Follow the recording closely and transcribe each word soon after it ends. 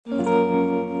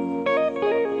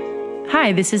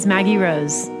Hi, this is Maggie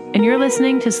Rose, and you're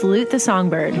listening to Salute the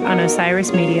Songbird on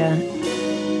Osiris Media.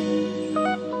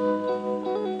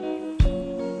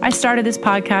 I started this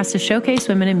podcast to showcase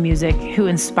women in music who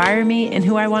inspire me and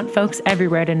who I want folks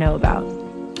everywhere to know about.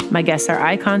 My guests are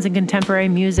icons in contemporary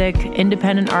music,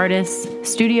 independent artists,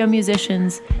 studio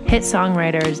musicians, hit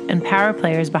songwriters, and power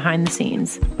players behind the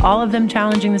scenes, all of them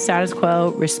challenging the status quo,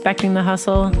 respecting the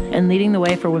hustle, and leading the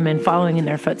way for women following in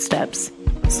their footsteps.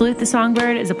 Salute the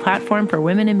Songbird is a platform for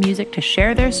women in music to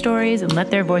share their stories and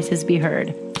let their voices be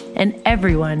heard. And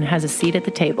everyone has a seat at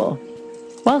the table.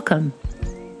 Welcome.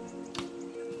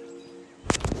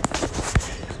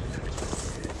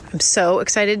 I'm so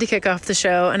excited to kick off the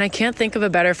show, and I can't think of a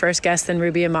better first guest than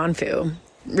Ruby Amanfu.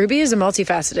 Ruby is a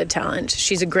multifaceted talent.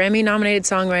 She's a Grammy-nominated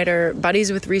songwriter, buddies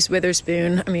with Reese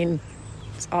Witherspoon. I mean,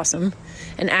 it's awesome.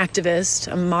 An activist,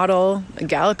 a model, a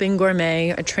galloping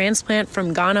gourmet, a transplant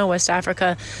from Ghana, West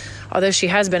Africa, although she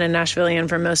has been a Nashvilleian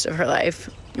for most of her life.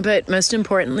 But most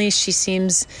importantly, she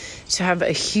seems to have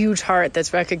a huge heart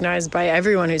that's recognized by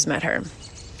everyone who's met her.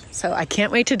 So I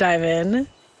can't wait to dive in.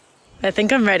 I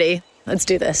think I'm ready. Let's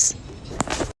do this.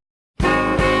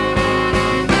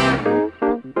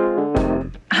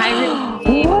 Hi,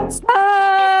 Ruby. What's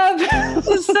up?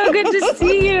 It's so good to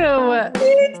see you.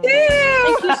 You too.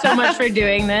 Thank you so much for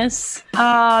doing this.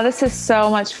 Oh, this is so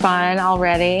much fun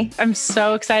already. I'm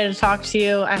so excited to talk to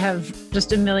you. I have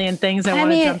just a million things I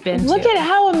want to jump into. Look at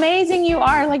how amazing you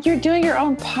are. Like, you're doing your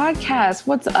own podcast.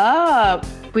 What's up?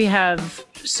 We have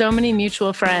so many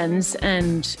mutual friends,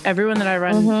 and everyone that I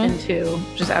run into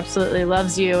just absolutely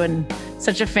loves you and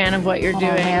such a fan of what you're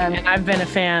doing. Man. And I've been a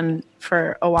fan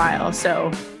for a while.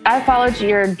 So I followed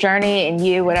your journey and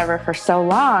you, whatever, for so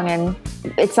long. And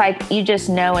it's like you just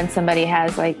know when somebody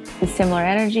has like a similar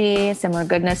energy, similar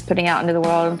goodness putting out into the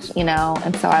world, you know.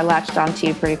 And so I latched onto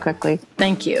you pretty quickly.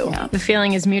 Thank you. Yeah. The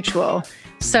feeling is mutual.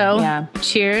 So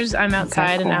cheers. I'm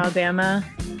outside in Alabama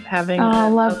having I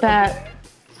love that.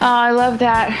 Oh, I love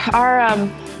that.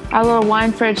 Our little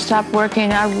wine fridge stopped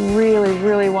working. I really,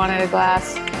 really wanted a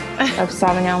glass of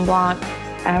Sauvignon Blanc.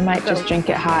 I might just drink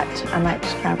it hot. I might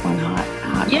just grab one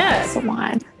hot glass of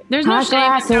wine. There's no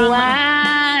shame in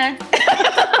wine.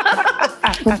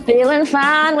 I'm feeling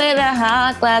fine with a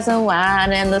hot glass of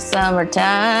wine in the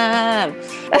summertime.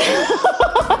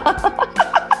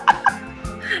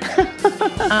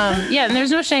 And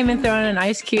there's no shame in throwing an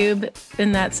ice cube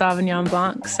in that Sauvignon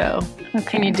Blanc. So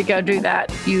if you need to go do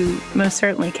that, you most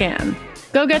certainly can.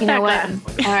 Go get that glass.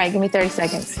 All right, give me 30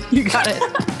 seconds. You got it.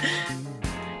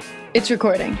 It's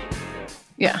recording.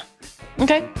 Yeah.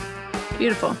 Okay.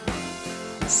 Beautiful.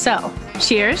 So,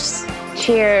 cheers.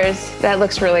 Cheers. That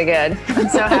looks really good. I'm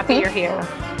so happy you're here.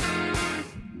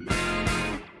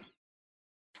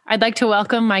 I'd like to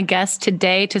welcome my guest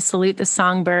today to Salute the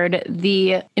Songbird,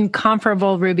 the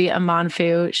incomparable Ruby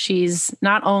Amanfu. She's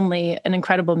not only an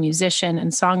incredible musician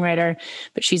and songwriter,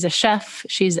 but she's a chef,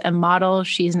 she's a model,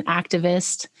 she's an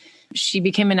activist. She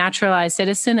became a naturalized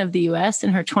citizen of the U.S. in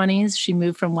her 20s. She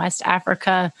moved from West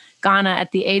Africa, Ghana,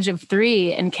 at the age of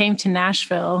 3 and came to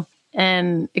Nashville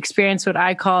and experienced what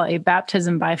I call a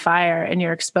baptism by fire in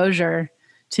your exposure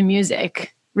to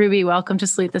music. Ruby, welcome to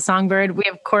Salute the Songbird. We,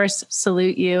 of course,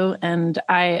 salute you, and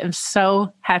I am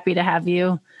so happy to have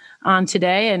you on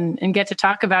today and get to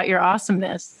talk about your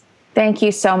awesomeness. Thank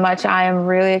you so much. I am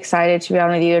really excited to be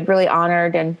on with you and really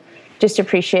honored and just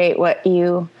appreciate what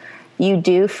you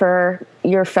do for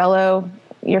your fellow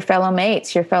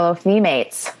mates, your fellow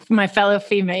femmates. My fellow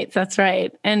femmates, that's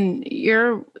right. And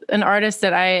you're an artist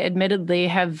that I admittedly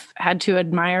have had to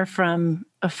admire from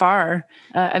afar.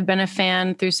 I've been a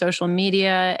fan through social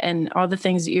media, and all the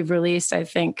things that you've released, I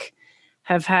think,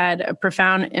 have had a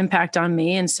profound impact on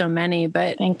me and so many.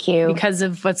 But thank you. Because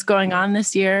of what's going on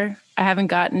this year, I haven't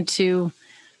gotten to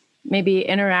maybe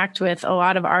interact with a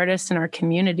lot of artists in our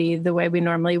community the way we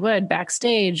normally would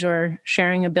backstage or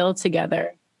sharing a bill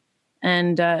together.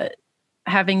 And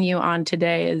having you on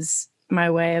today is my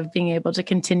way of being able to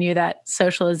continue that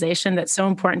socialization that's so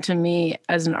important to me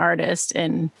as an artist,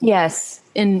 and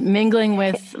in mingling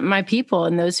with my people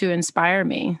and those who inspire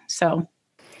me. So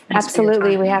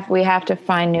absolutely, we have to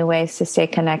find new ways to stay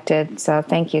connected. So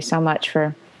thank you so much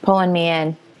for pulling me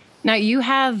in. Now, you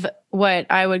have what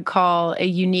I would call a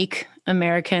unique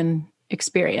American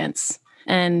experience,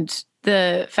 and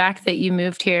the fact that you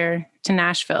moved here to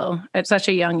Nashville at such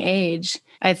a young age,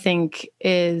 I think,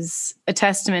 is a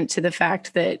testament to the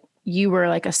fact that you were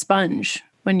like a sponge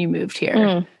when you moved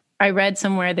here. I read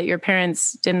somewhere that your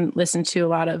parents didn't listen to a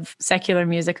lot of secular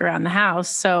music around the house.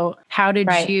 So how did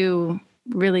you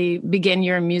really begin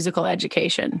your musical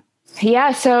education?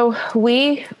 Yeah, so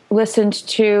we listened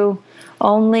to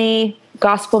only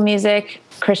gospel music,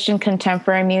 Christian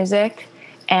contemporary music,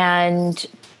 and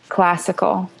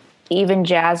classical. Even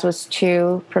jazz was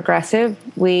too progressive.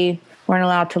 We weren't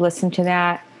allowed to listen to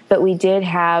that, but we did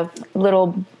have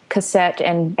little cassette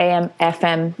and AM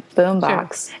FM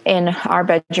boombox in our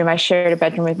bedroom. I shared a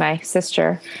bedroom with my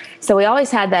sister. So we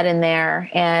always had that in there.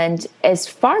 And as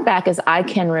far back as I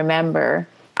can remember,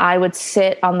 I would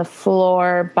sit on the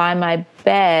floor by my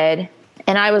bed,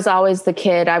 and I was always the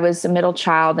kid. I was a middle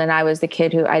child, and I was the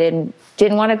kid who I didn't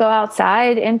want to go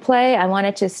outside and play. I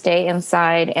wanted to stay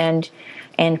inside and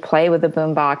play with the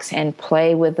boombox and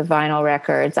play with the vinyl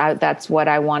records. That's what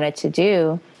I wanted to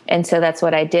do. And so that's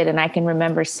what I did. And I can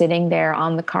remember sitting there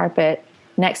on the carpet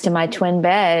next to my twin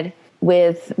bed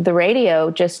with the radio,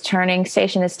 just turning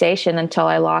station to station until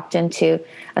I locked into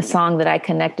a song that I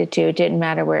connected to. It didn't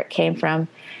matter where it came from.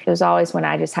 It was always when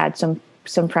I just had some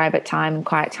private time and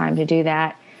quiet time to do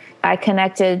that. I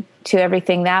connected to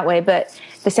everything that way. But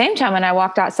at the same time, when I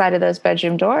walked outside of those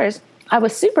bedroom doors, I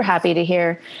was super happy to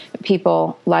hear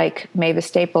people like Mavis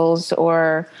Staples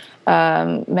or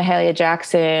Mahalia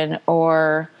Jackson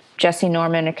or Jesse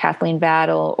Norman or Kathleen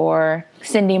Battle or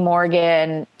Cindy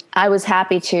Morgan. I was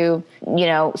happy to,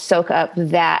 soak up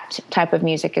that type of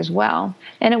music as well.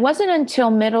 And it wasn't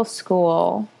until middle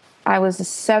school, I was a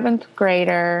 7th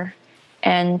grader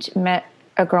and met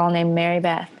a girl named Mary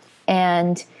Beth.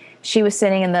 And she was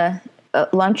sitting in the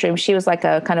lunchroom. She was like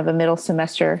a kind of a middle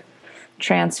semester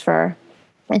transfer.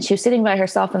 And she was sitting by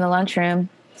herself in the lunchroom.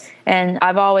 And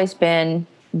I've always been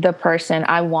the person,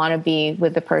 I want to be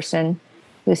with the person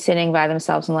who's sitting by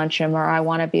themselves in the lunchroom, or I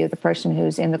want to be with the person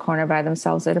who's in the corner by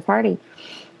themselves at a party,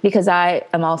 because I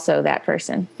am also that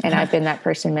person. And I've been that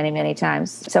person many, many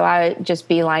times. So I just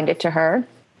beelined it to her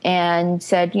and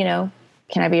said, can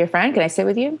I be your friend? Can I sit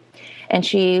with you? And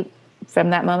she,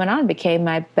 from that moment on, became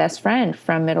my best friend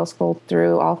from middle school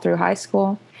all through high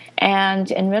school. And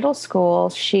in middle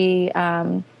school, she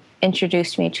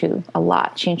introduced me to a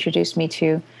lot. She introduced me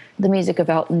to the music of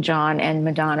Elton John and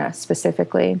Madonna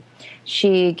specifically.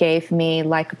 She gave me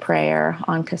Like a Prayer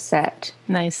on cassette.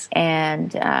 Nice.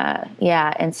 And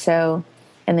and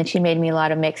then she made me a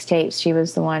lot of mixtapes. She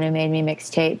was the one who made me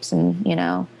mixtapes, and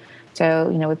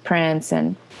with Prince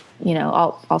and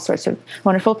all sorts of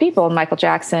wonderful people, Michael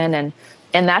Jackson, and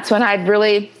that's when I'd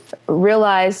really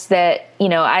realized that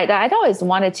I'd always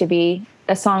wanted to be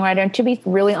a songwriter. And to be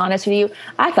really honest with you,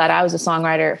 I thought I was a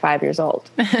songwriter at 5 years old.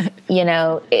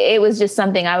 It was just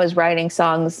something. I was writing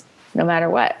songs no matter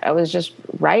what. I was just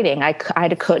writing. I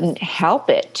couldn't help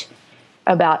it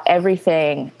about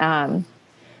everything.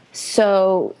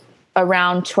 So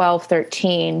around 12,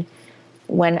 13,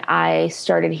 when I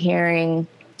started hearing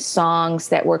songs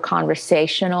that were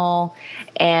conversational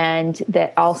and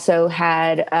that also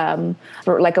had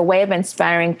like a way of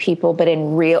inspiring people, but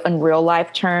in real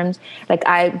life terms. Like,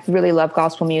 I really love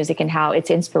gospel music and how it's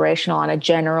inspirational on a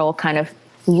general kind of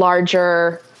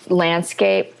larger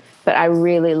landscape, but I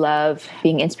really love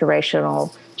being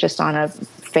inspirational just on a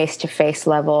face-to-face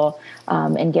level,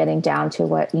 and getting down to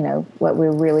what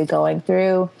we're really going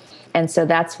through. And so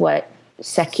that's what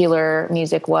secular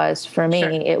music was for me. Sure.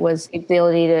 It was the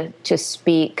ability to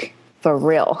speak for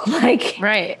real,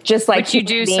 right, just like which you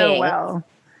do being. So well.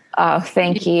 Oh,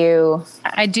 thank you.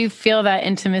 I do feel that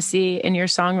intimacy in your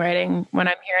songwriting when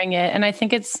I'm hearing it, and I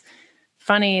think it's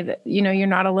funny that you're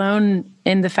not alone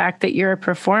in the fact that you're a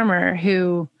performer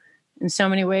who, in so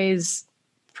many ways,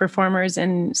 performers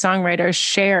and songwriters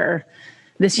share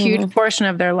this huge portion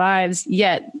of their lives,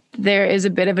 yet there is a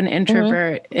bit of an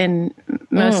introvert in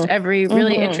most every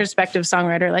really introspective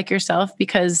songwriter like yourself,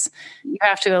 because you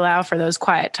have to allow for those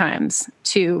quiet times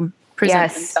to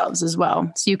present themselves as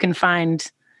well. So you can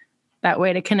find that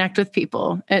way to connect with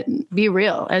people and be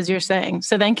real, as you're saying.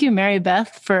 So thank you, Mary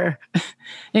Beth, for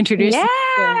introducing me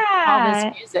to all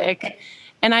this music.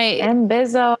 And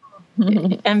Bizzle.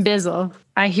 And Bizzle.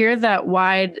 I hear that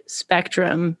wide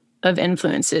spectrum of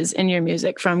influences in your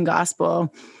music, from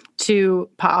gospel to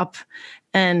pop.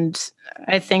 And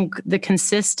I think the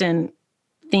consistent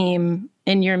theme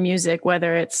in your music,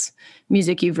 whether it's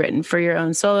music you've written for your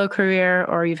own solo career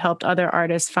or you've helped other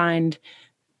artists find,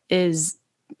 is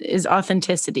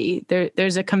authenticity.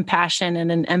 There's a compassion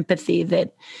and an empathy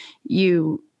that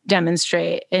you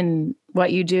demonstrate in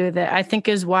what you do that I think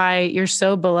is why you're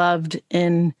so beloved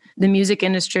in the music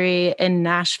industry in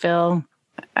Nashville.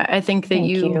 I think that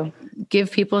you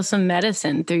give people some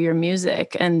medicine through your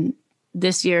music, and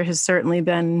this year has certainly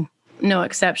been no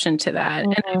exception to that.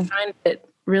 And I find it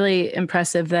really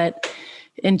impressive that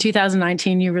in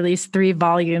 2019 you released 3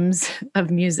 volumes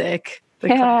of music.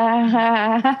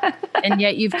 And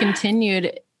yet you've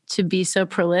continued to be so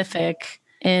prolific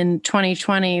in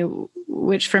 2020,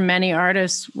 which for many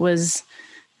artists was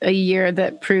a year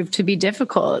that proved to be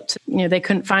difficult. They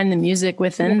couldn't find the music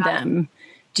within them.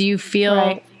 Do you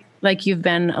feel like you've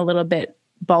been a little bit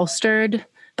bolstered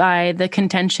by the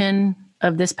contention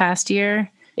of this past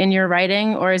year in your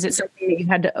writing, or is it something that you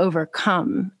had to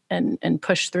overcome and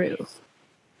push through?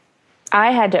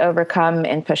 I had to overcome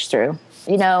and push through.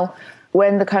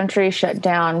 When the country shut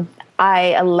down,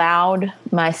 I allowed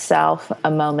myself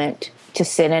a moment to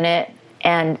sit in it,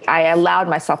 and I allowed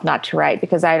myself not to write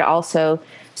because I had also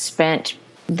spent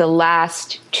the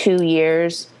last 2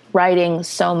 years writing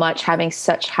so much, having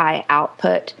such high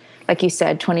output. Like you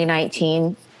said,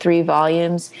 2019, 3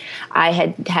 volumes. I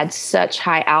had such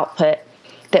high output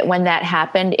that when that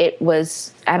happened, it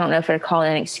was, I don't know if I'd call it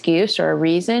an excuse or a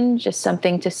reason, just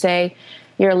something to say,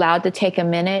 you're allowed to take a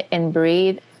minute and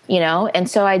breathe, And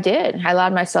so I did. I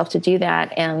allowed myself to do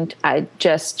that. And I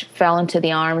just fell into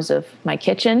the arms of my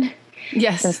kitchen.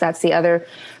 Yes. Since that's the other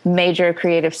major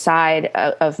creative side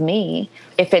of me.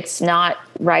 If it's not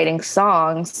writing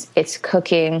songs, it's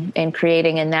cooking and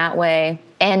creating in that way.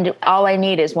 And all I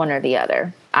need is one or the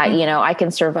other. I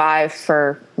can survive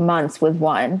for months with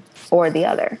one or the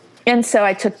other. And so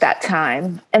I took that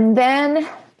time. And then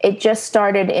it just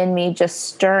started in me, just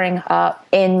stirring up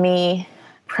in me,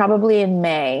 probably in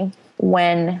May,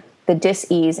 when the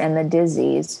dis-ease and the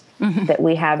disease that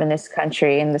we have in this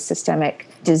country and the systemic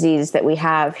disease that we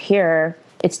have here,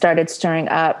 it started stirring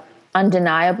up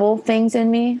undeniable things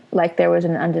in me. Like there was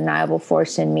an undeniable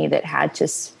force in me that had to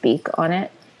speak on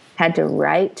it, had to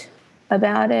write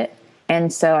about it.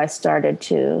 And so I started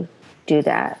to do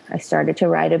that. I started to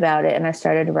write about it, and I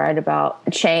started to write about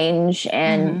change.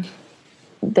 And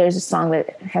there's a song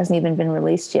that hasn't even been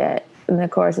released yet. And the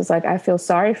chorus is like, I feel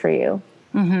sorry for you,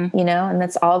 and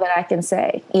that's all that I can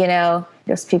say,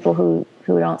 just people who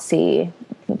don't see,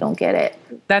 who don't get it.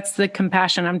 That's the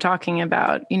compassion I'm talking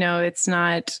about. It's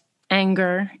not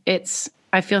anger. It's,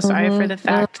 I feel sorry for the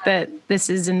fact that this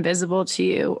is invisible to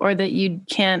you, or that you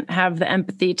can't have the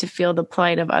empathy to feel the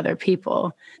plight of other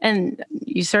people. And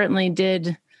you certainly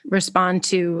did respond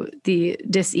to the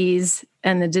dis-ease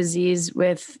and the disease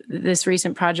with this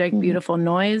recent project, Beautiful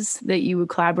Noise, that you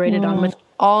collaborated on with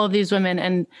all of these women.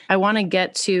 And I want to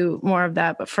get to more of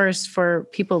that. But first, for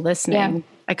people listening,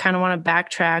 I kind of want to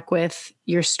backtrack with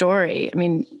your story. I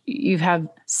mean, you have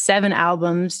 7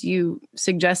 albums. You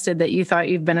suggested that you thought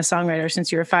you've been a songwriter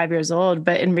since you were 5 years old,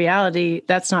 but in reality,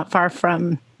 that's not far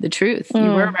from the truth.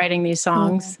 You were writing these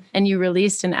songs and you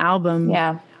released an album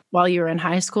while you were in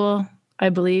high school, I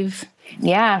believe.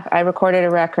 Yeah, I recorded a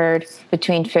record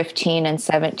between 15 and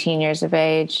 17 years of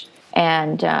age.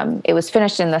 And it was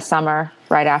finished in the summer,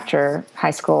 right after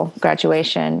high school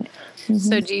graduation.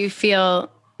 So do you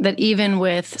feel that even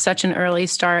with such an early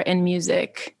start in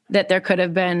music, that there could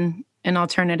have been an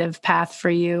alternative path for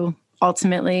you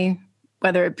ultimately,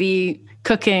 whether it be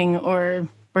cooking or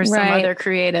some other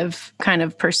creative kind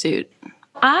of pursuit?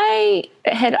 I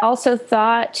had also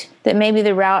thought that maybe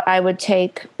the route I would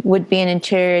take would be an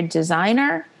interior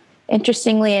designer.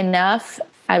 Interestingly enough,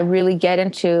 I'm really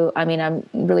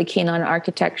keen on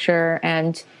architecture,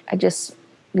 and I just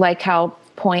like how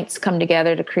points come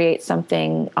together to create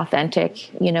something authentic,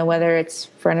 whether it's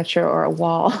furniture or a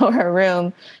wall or a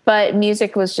room. But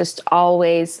music was just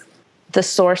always, the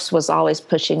source was always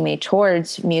pushing me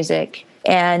towards music.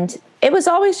 And it was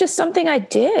always just something I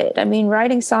did. I mean,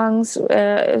 writing songs, it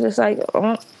was just like,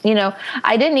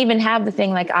 I didn't even have the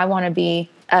thing like, I want to be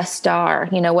a star,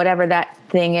 whatever that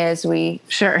thing is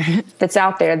that's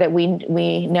out there that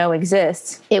we know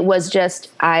exists. It was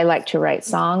just, I like to write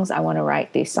songs. I want to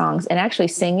write these songs. And actually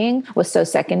singing was so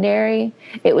secondary.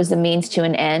 It was the means to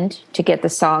an end to get the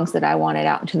songs that I wanted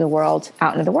out into the world.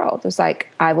 It was like,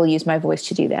 I will use my voice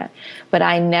to do that. But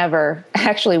I never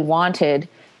actually wanted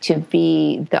to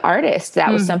be the artist.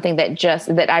 That was something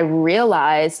that I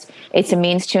realized it's a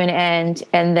means to an end.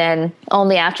 And then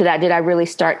only after that did I really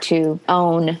start to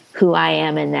own who I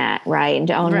am in that, right? And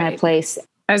to own my place.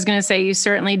 I was going to say, you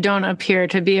certainly don't appear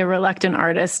to be a reluctant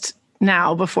artist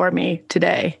now before me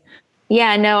today.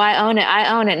 Yeah, no, I own it.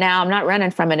 I own it now. I'm not running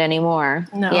from it anymore.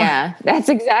 No. Yeah, that's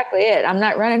exactly it. I'm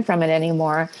not running from it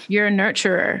anymore. You're a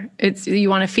nurturer. You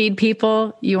want to feed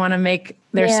people. You want to make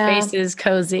their spaces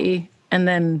cozy. And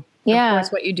then, of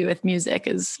course, what you do with music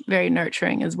is very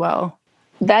nurturing as well.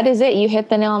 That is it. You hit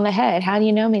the nail on the head. How do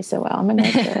you know me so well? I'm a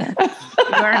nurturer.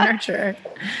 You are a nurturer.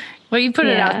 Well, you put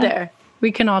it out there.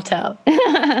 We can all tell.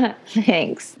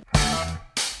 Thanks.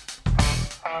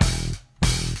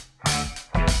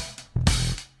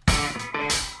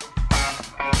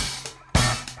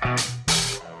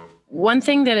 One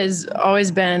thing that has always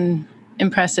been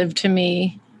impressive to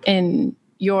me in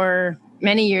your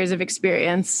many years of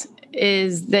experience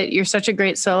is that you're such a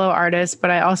great solo artist,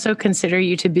 but I also consider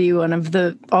you to be one of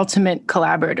the ultimate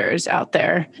collaborators out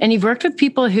there. And you've worked with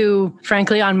people who,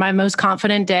 frankly, on my most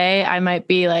confident day, I might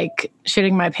be like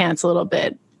shitting my pants a little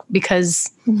bit because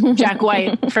Jack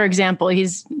White, for example,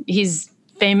 he's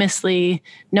famously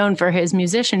known for his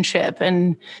musicianship,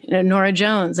 and Norah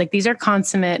Jones, like these are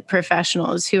consummate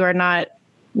professionals who are not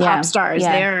pop stars.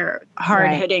 They're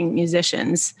hard-hitting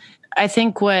musicians. I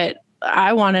think what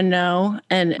I want to know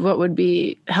and what would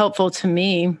be helpful to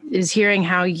me is hearing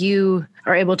how you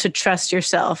are able to trust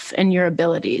yourself and your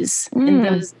abilities in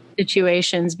those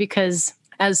situations, because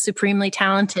as supremely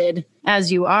talented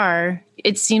as you are,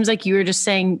 it seems like you were just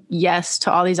saying yes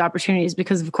to all these opportunities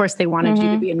because of course they wanted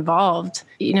you to be involved.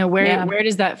 Where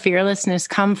does that fearlessness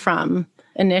come from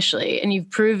initially? And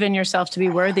you've proven yourself to be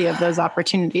worthy of those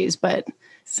opportunities, but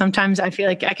sometimes I feel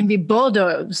like I can be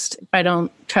bulldozed if I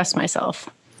don't trust myself.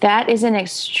 That is an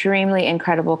extremely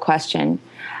incredible question.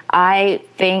 I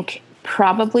think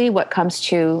probably what comes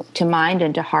to mind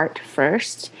and to heart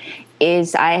first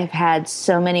is I have had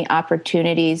so many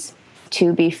opportunities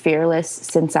to be fearless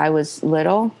since I was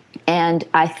little. And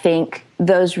I think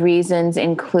those reasons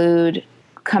include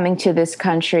coming to this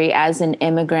country as an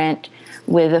immigrant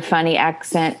with a funny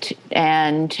accent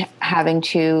and having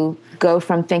to go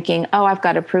from thinking, oh, I've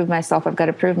got to prove myself,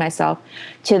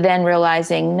 to then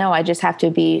realizing, no, I just have to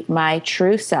be my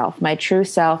true self.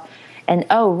 And,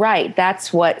 oh, right,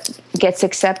 that's what gets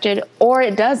accepted or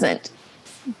it doesn't.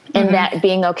 And that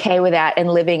being okay with that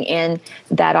and living in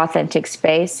that authentic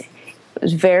space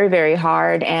was very, very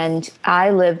hard. And I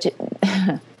lived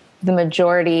the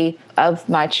majority of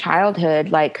my childhood,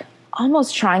 like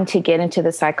almost trying to get into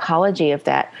the psychology of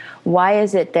that. Why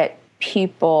is it that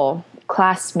people,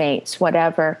 classmates,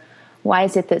 whatever, why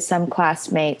is it that some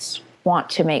classmates want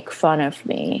to make fun of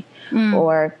me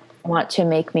or want to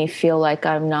make me feel like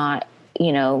I'm not,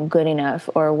 good enough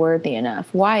or worthy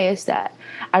enough? Why is that?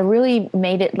 I really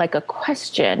made it like a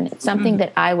question, something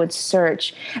that I would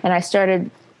search, and I started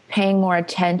paying more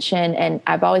attention, and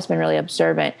I've always been really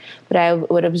observant, but I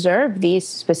would observe these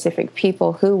specific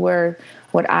people who were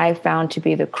what I found to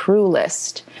be the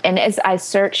cruelest. And as I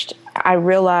searched, I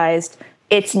realized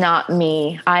it's not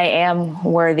me. I am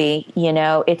worthy,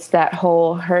 it's that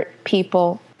whole hurt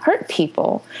people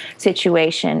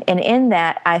situation. And in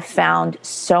that, I found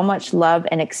so much love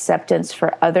and acceptance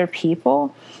for other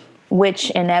people, which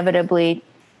inevitably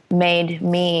made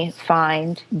me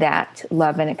find that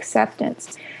love and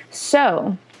acceptance.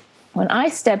 So when I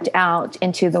stepped out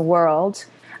into the world,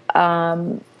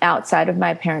 outside of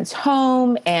my parents'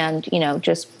 home and,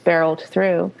 just barreled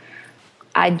through,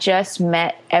 I just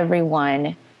met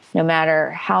everyone, no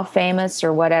matter how famous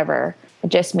or whatever. I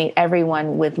just meet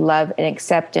everyone with love and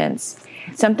acceptance.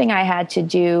 Something I had to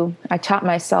do, I taught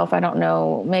myself, I don't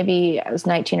know, maybe I was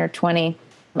 19 or 20.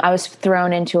 I was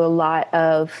thrown into a lot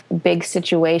of big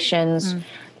situations,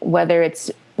 whether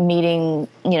it's meeting,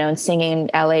 and singing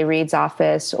in L.A. Reid's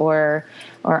office or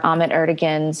Ahmet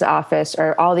Ertegun's office,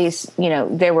 or all these,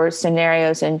 there were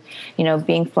scenarios, and,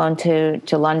 being flown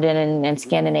to London and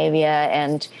Scandinavia,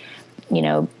 and,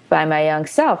 by my young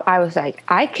self, I was like,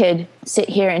 I could sit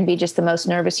here and be just the most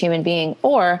nervous human being,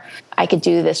 or I could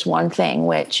do this one thing,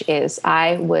 which is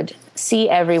I would see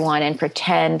everyone and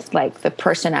pretend like the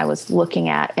person I was looking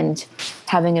at and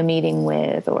having a meeting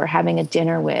with or having a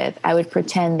dinner with, I would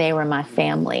pretend they were my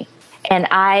family. And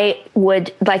I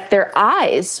would, like, their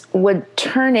eyes would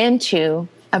turn into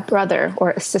a brother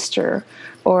or a sister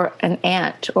or an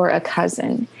aunt or a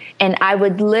cousin. And I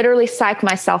would literally psych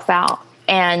myself out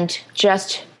and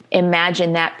just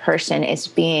imagine that person as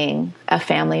being a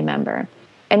family member.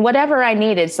 And whatever I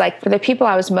needed, it's like for the people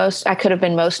I could have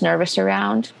been most nervous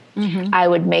around, I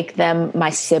would make them my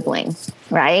sibling,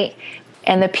 right?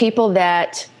 And the people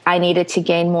that I needed to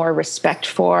gain more respect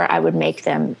for, I would make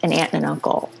them an aunt and an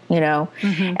uncle,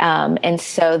 and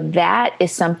so that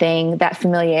is something, that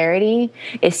familiarity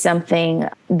is something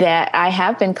that I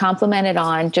have been complimented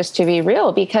on, just to be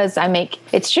real, because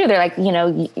it's true. They're like,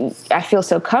 I feel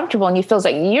so comfortable, and you feel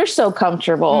like you're so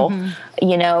comfortable,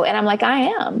 and I'm like, I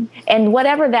am. And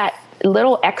whatever that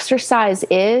little exercise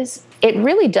is, it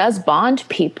really does bond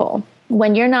people.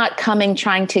 When you're not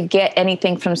trying to get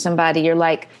anything from somebody, you're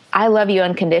like, I love you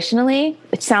unconditionally.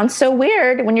 It sounds so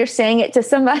weird when you're saying it to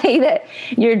somebody that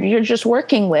you're just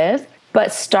working with.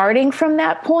 But starting from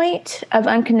that point of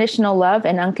unconditional love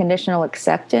and unconditional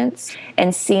acceptance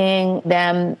and seeing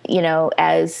them,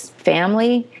 as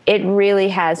family, it really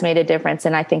has made a difference.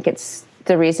 And I think it's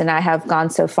the reason I have gone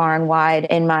so far and wide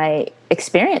in my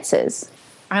experiences.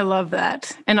 I love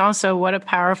that. And also, what a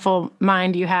powerful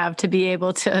mind you have to be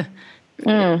able to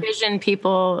envision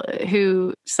people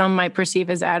who some might perceive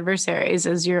as adversaries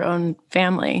as your own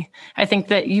family. I think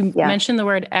that you mentioned the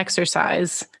word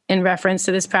exercise in reference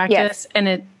to this practice, and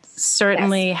it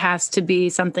certainly has to be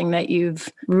something that you've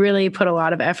really put a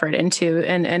lot of effort into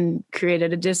and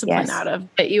created a discipline out of.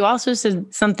 But you also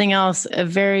said something else, a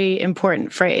very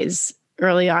important phrase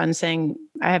early on, saying,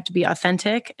 I have to be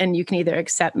authentic and you can either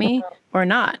accept me or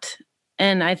not.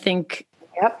 And I think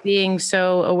being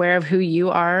so aware of who you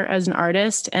are as an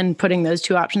artist and putting those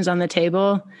two options on the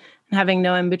table and having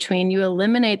no in between, you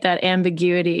eliminate that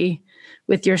ambiguity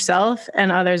with yourself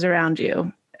and others around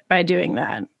you by doing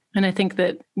that. And I think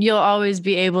that you'll always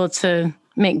be able to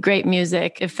make great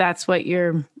music if that's what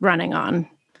you're running on.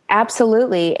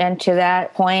 Absolutely. And to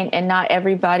that point, and not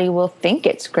everybody will think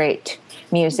it's great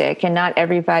music and not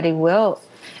everybody will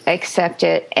accept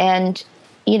it. And,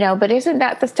 you know, but isn't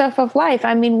that the stuff of life?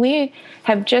 I mean, we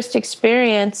have just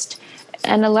experienced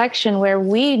an election where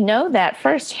we know that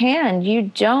firsthand you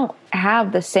don't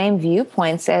have the same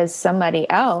viewpoints as somebody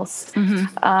else.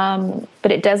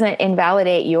 But it doesn't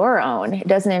invalidate your own. It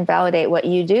doesn't invalidate what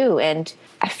you do. And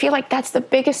I feel like that's the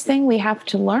biggest thing we have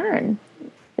to learn.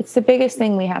 It's the biggest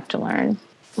thing we have to learn.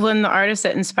 Well, and the artists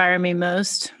that inspire me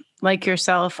most, like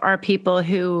yourself, are people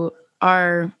who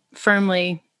are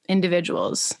firmly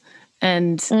individuals.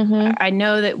 And I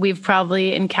know that we've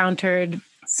probably encountered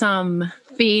some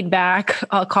feedback,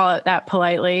 I'll call it that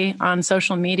politely, on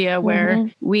social media where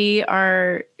we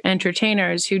are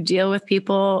entertainers who deal with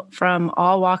people from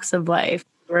all walks of life.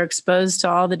 We're exposed to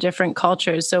all the different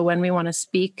cultures. So when we want to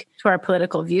speak to our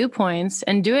political viewpoints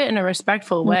and do it in a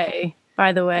respectful way,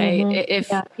 by the way, if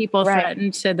people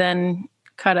threaten to then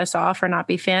cut us off or not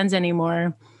be fans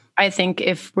anymore, I think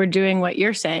if we're doing what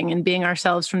you're saying and being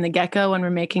ourselves from the get-go when we're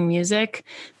making music,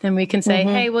 then we can say,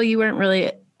 hey, well, you weren't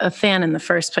really a fan in the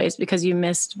first place because you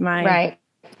missed my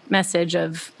message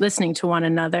of listening to one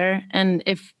another. And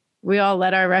if we all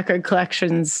let our record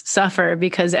collections suffer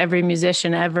because every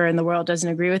musician ever in the world doesn't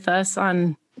agree with us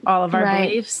on all of our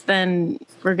beliefs, then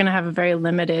we're going to have a very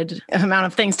limited amount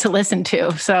of things to listen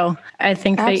to. So I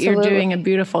think that you're doing a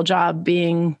beautiful job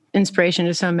being inspiration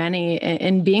to so many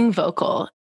and being vocal.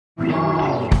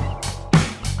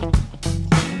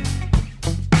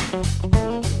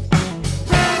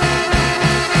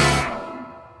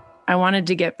 I wanted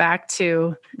to get back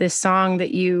to this song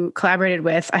that you collaborated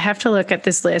with. I have to look at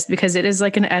this list because it is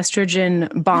like an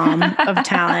estrogen bomb of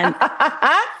talent.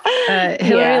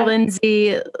 Hillary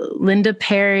Lindsay, Linda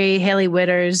Perry, Haley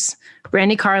Witters,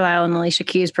 Brandi Carlile, and Alicia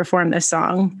Keys performed this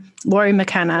song. Lori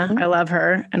McKenna, I love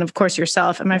her. And of course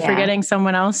yourself. Am I forgetting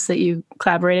someone else that you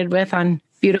collaborated with on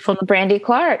Beautiful? Brandi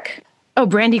Clark. Oh,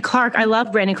 Brandi Clark. I love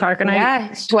Brandi Clark. And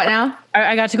what now?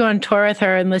 I got to go on tour with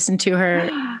her and listen to her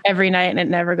every night, and it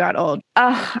never got old.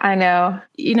 Oh, I know.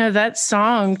 You know, that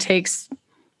song takes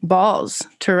balls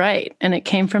to write, and it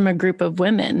came from a group of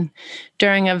women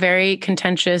during a very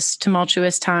contentious,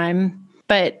 tumultuous time.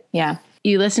 But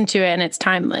you listen to it, and it's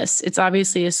timeless. It's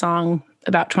obviously a song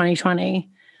about 2020,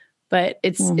 but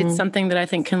it's something that I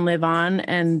think can live on,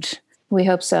 and we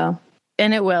hope so.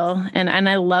 And it will. And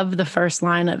I love the first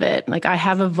line of it. Like, I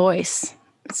have a voice.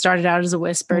 It started out as a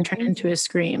whisper, turned into a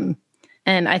scream.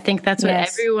 And I think that's what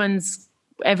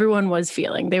everyone was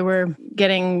feeling. They were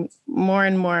getting more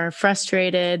and more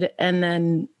frustrated. And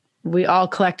then we all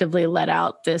collectively let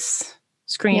out this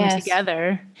scream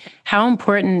together. How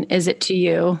important is it to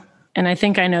you? And I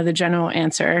think I know the general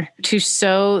answer, to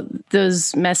sow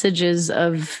those messages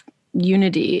of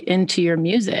unity into your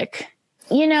music.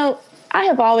 You know, I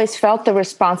have always felt the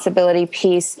responsibility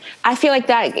piece. I feel like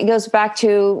that goes back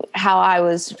to how I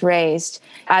was raised.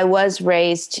 I was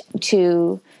raised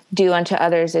to do unto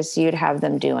others as you'd have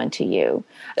them do unto you.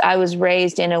 I was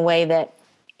raised in a way that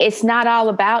it's not all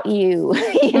about you,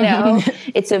 you know,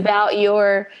 it's about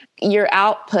your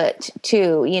output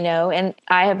too, you know, and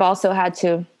I have also had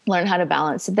to learn how to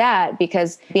balance that,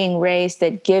 because being raised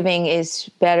that giving is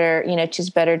better, you know, it's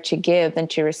just better to give than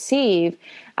to receive.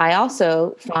 I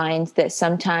also find that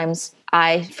sometimes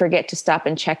I forget to stop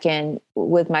and check in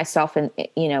with myself and,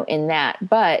 you know, in that.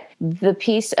 But the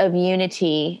piece of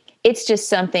unity, it's just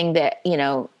something that, you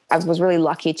know, I was really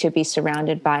lucky to be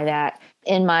surrounded by that.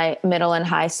 In my middle and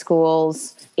high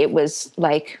schools, it was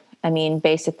like, I mean,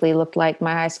 basically looked like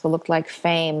my high school looked like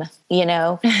Fame, you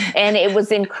know, and it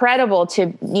was incredible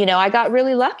to, you know, I got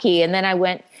really lucky. And then I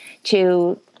went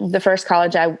to the first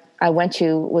college I went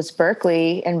to was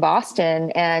Berkeley in Boston.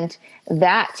 And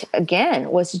that again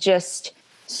was just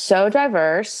so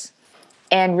diverse.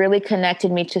 and really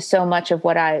connected me to so much of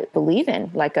what I believe in,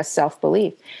 like a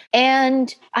self-belief.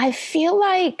 And I feel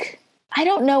like, I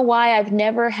don't know why I've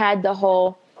never had the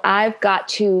whole, I've got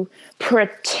to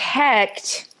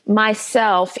protect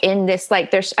myself in this,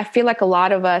 like I feel like a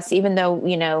lot of us, even though,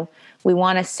 we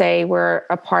want to say we're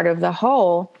a part of the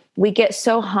whole, we get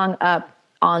so hung up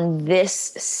on this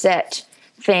set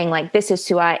thing, like, this is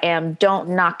who I am, don't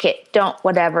knock it, don't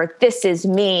whatever, this is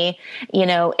me,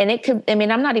 and it could,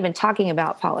 I'm not even talking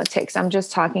about politics, I'm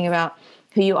just talking about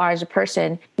who you are as a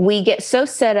person. We get so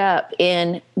set up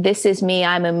in, this is me,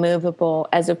 I'm immovable,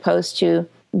 as opposed to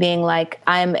being like,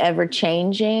 I'm ever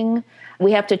changing.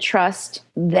 We have to trust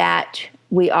that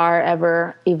we are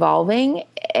ever evolving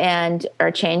and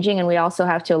are changing. And we also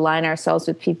have to align ourselves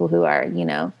with people who are,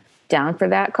 down for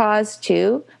that cause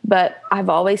too. But I've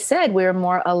always said we're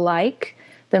more alike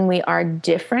than we are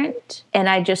different. And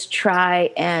I just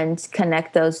try and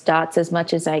connect those dots as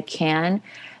much as I can.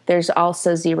 There's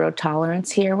also zero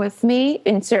tolerance here with me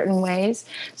in certain ways.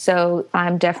 So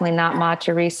I'm definitely not Ma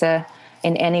Teresa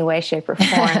in any way, shape, or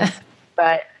form.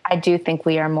 But I do think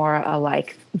we are more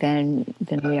alike than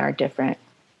we are different.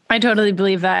 I totally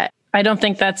believe that. I don't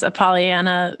think that's a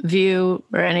Pollyanna view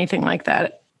or anything like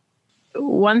that.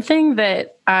 One thing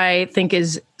that I think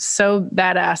is so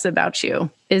badass about you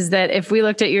is that if we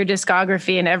looked at your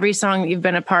discography and every song that you've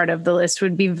been a part of, the list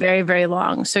would be very, very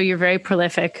long. So you're very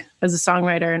prolific as a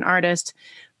songwriter and artist,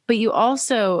 but you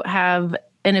also have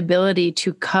an ability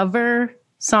to cover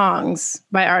songs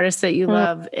by artists that you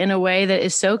love in a way that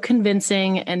is so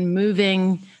convincing and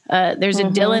moving. There's a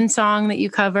Dylan song that you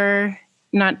cover,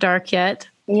 Not Dark Yet.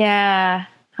 Yeah,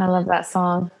 I love that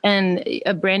song. And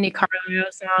a Brandy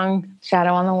Carlisle song,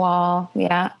 Shadow on the Wall.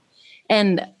 Yeah.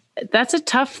 And that's a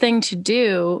tough thing to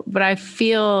do, but I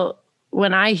feel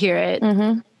when I hear it,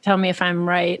 tell me if I'm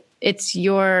right, it's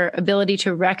your ability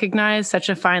to recognize such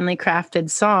a finely crafted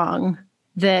song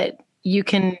that you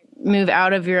can move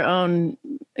out of your own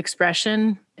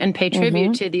expression and pay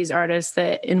tribute to these artists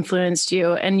that influenced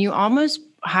you. And you almost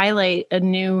highlight a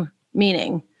new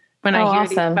meaning when I hear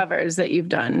these covers that you've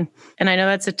done. And I know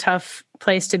that's a tough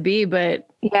place to be, but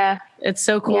yeah, it's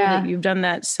so cool that you've done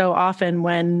that so often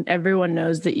when everyone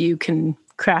knows that you can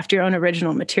craft your own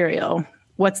original material.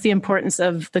 What's the importance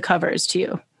of the covers to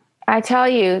you? I tell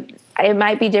you, it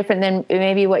might be different than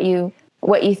maybe what you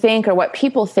think or what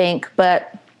people think,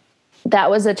 but that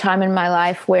was a time in my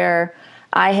life where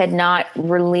I had not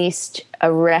released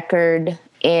a record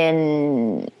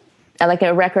like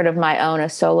a record of my own, a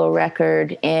solo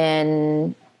record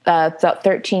in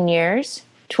 13 years,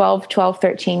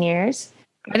 13 years.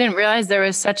 I didn't realize there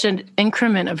was such an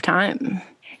increment of time.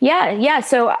 Yeah.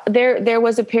 So there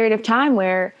was a period of time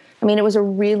where, it was a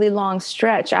really long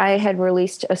stretch. I had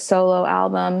released a solo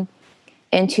album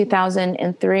in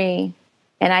 2003,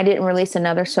 and I didn't release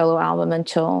another solo album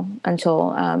until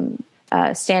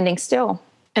Standing Still.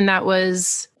 And that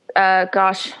was?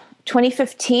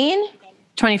 2015?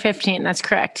 2015, that's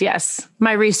correct, yes.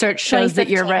 My research shows that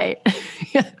you're right.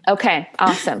 Okay,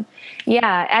 awesome.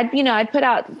 Yeah, I'd put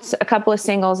out a couple of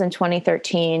singles in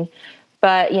 2013,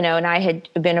 but, and I had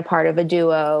been a part of a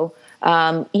duo,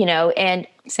 and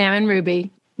Sam and Ruby.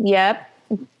 Yep.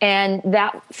 And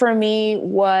that for me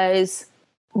was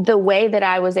the way that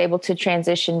I was able to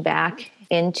transition back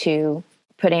into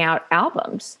putting out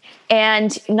albums.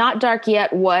 And Not Dark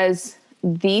Yet was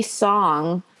the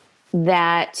song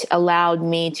that allowed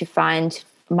me to find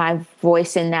my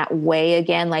voice in that way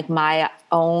again, like my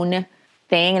own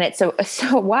thing. And it's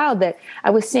so wild that I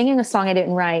was singing a song I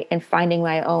didn't write and finding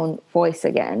my own voice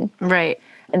again. Right.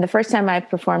 And the first time I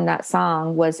performed that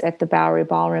song was at the Bowery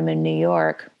Ballroom in New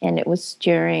York. And it was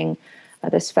during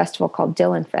this festival called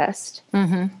Dylan Fest.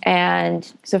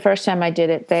 And so first time I did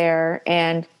it there.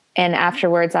 And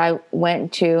afterwards I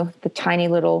went to the tiny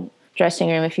little dressing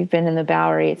room. If you've been in the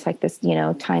Bowery, it's like this,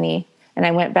 tiny. And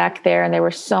I went back there and there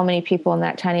were so many people in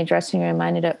that tiny dressing room. I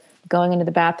ended up going into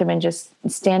the bathroom and just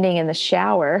standing in the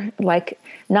shower, like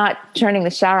not turning the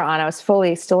shower on. I was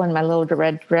fully still in my little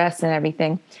red dress and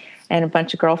everything. And a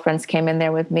bunch of girlfriends came in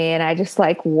there with me and I just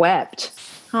like wept.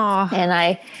 And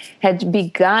I had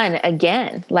begun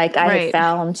again. Like I had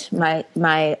found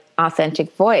my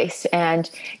authentic voice. And,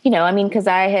 because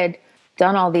I had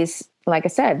done all these, like I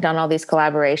said, done all these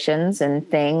collaborations and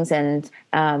things. And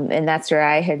that's where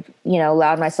I had,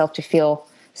 allowed myself to feel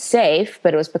safe,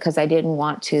 but it was because I didn't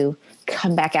want to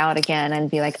come back out again and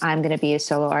be like, I'm going to be a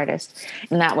solo artist.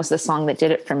 And that was the song that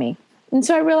did it for me. And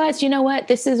so I realized,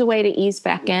 this is a way to ease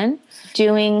back in,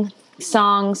 doing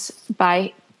songs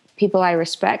by people I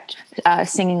respect,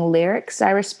 singing lyrics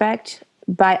I respect,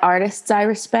 by artists I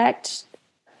respect.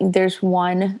 there's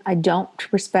one I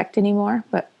don't respect anymore,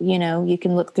 but you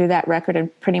can look through that record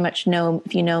and pretty much know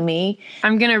if you know me.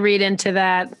 I'm going to read into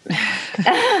that.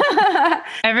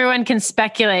 Everyone can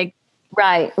speculate.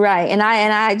 Right. And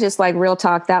I just, like, real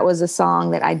talk, that was a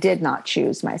song that I did not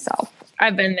choose myself.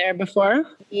 I've been there before.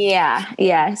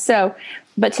 Yeah. So,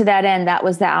 but to that end, that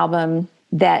was the album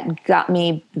that got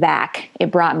me back.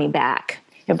 It brought me back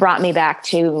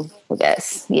to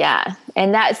this. Yeah.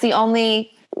 And that's the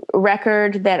only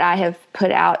record that I have put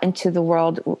out into the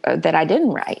world that I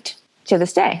didn't write to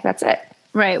this day. That's it.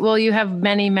 Right. Well, you have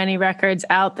many, many records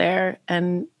out there.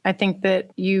 And I think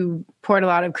that you poured a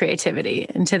lot of creativity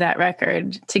into that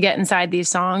record to get inside these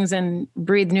songs and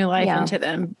breathe new life into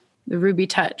them. The Ruby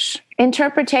touch.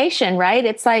 Interpretation, right?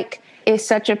 It's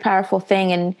such a powerful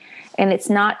thing. And it's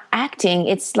not acting.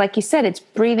 It's like you said, it's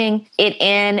breathing it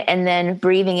in and then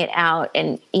breathing it out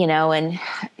and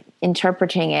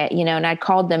interpreting it, and I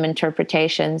called them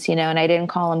interpretations, and I didn't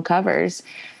call them covers.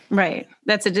 Right.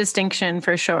 That's a distinction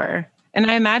for sure.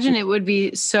 And I imagine it would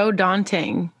be so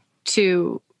daunting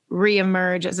to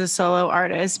reemerge as a solo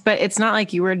artist, but it's not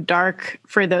like you were dark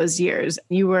for those years.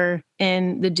 You were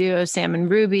in the duo Sam and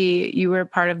Ruby. You were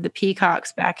part of the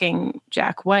Peacocks backing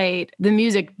Jack White. The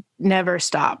music never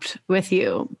stopped with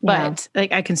you, but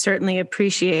I can certainly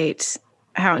appreciate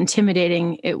how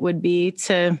intimidating it would be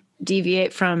to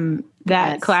deviate from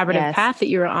that collaborative path that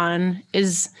you were on.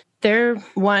 Is there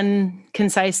one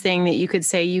concise thing that you could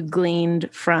say you gleaned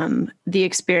from the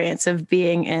experience of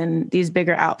being in these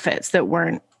bigger outfits that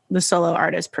weren't the solo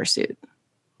artist pursuit?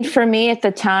 For me at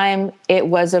the time, it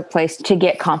was a place to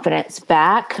get confidence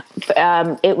back.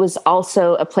 It was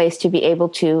also a place to be able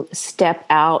to step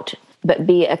out, but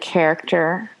be a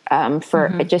character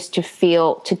just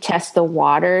to test the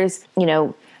waters.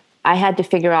 I had to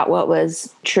figure out what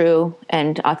was true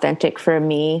and authentic for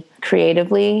me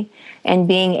creatively, and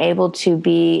being able to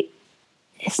be,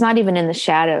 it's not even in the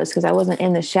shadows because I wasn't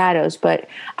in the shadows, but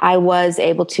I was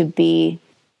able to be,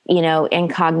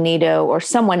 incognito or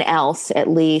someone else at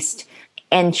least,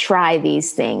 and try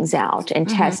these things out and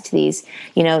test these,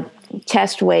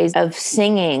 test ways of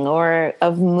singing or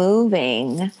of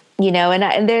moving.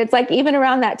 And there's like, even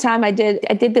around that time, I did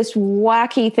this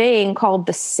wacky thing called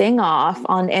the Sing Off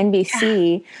on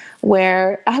NBC,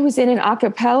 where I was in an a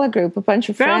cappella group, a bunch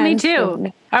of friends. Girl, me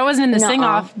too. I wasn't in the Sing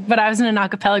Off, but I was in an a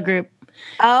cappella group.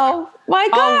 Oh my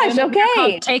gosh!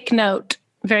 Okay, Take Note.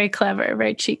 Very clever,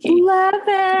 very cheeky. Love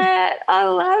it. I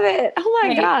love it. Oh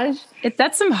my gosh.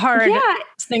 That's some hard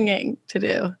singing to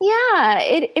do. Yeah,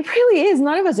 it really is.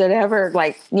 None of us had ever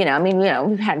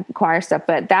we've had choir stuff,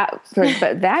 but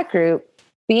that group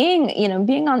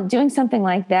being on doing something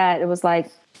like that, it was like,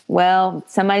 well,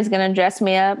 somebody's going to dress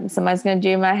me up, somebody's going to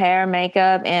do my hair,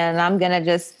 makeup, and I'm going to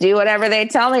just do whatever they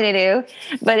tell me to do.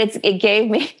 But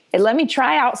it let me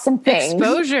try out some things.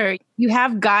 Exposure. You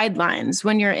have guidelines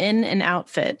when you're in an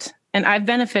outfit. And I've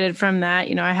benefited from that.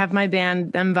 I have my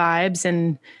band, Them Vibes,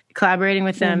 and collaborating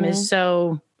with them is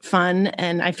so fun,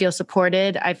 and I feel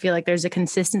supported. I feel like there's a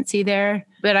consistency there.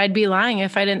 But I'd be lying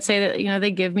if I didn't say that,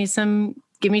 they give me some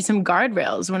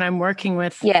guardrails when I'm working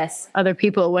with other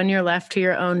people. When you're left to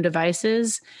your own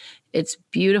devices, it's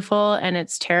beautiful and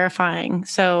it's terrifying.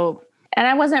 So, and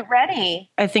I wasn't ready.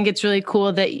 I think it's really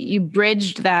cool that you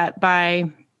bridged that by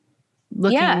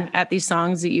looking at these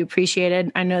songs that you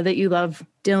appreciated. I know that you love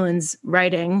Dylan's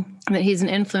writing, that he's an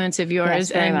influence of yours.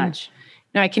 Yes, very much.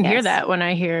 I can hear that when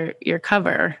I hear your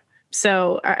cover.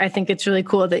 So I think it's really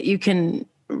cool that you can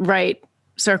write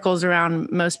circles around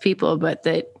most people, but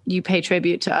that you pay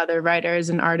tribute to other writers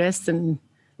and artists, and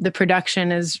the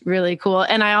production is really cool.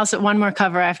 And I also, one more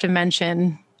cover I have to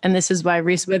mention, and this is why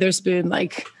Reese Witherspoon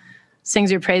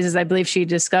sings your praises. I believe she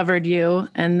discovered you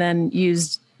and then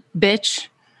used Bitch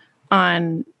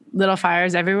on Little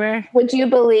Fires Everywhere. Would you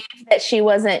believe that she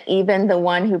wasn't even the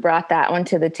one who brought that one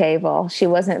to the table? She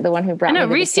wasn't the one who brought. I know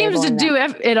Reese seems to do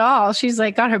it all. She's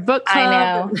got her book club. I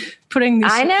know. Putting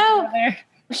these. I know.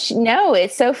 No,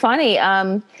 it's so funny.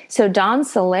 So Dawn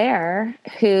Soler,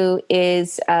 who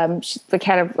is the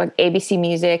head of ABC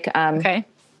Music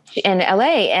in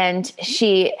LA, and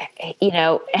she,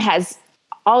 has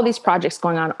all these projects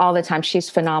going on all the time. She's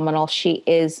phenomenal. She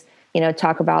is,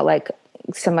 talk about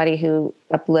somebody who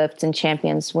uplifts and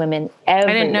champions women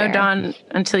everywhere. I didn't know Dawn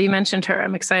until you mentioned her.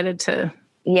 I'm excited to.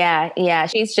 Yeah.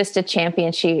 She's just a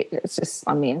champion. She's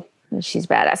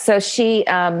badass. So she,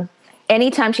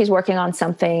 anytime she's working on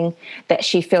something that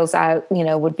she feels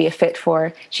would be a fit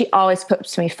for, she always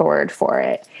puts me forward for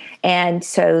it. And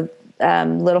so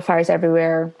Little Fires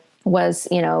Everywhere was,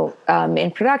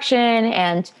 in production.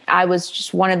 And I was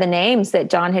just one of the names that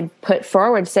Don had put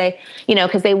forward to say,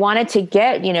 because they wanted to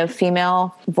get,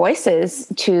 female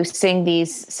voices to sing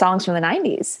these songs from the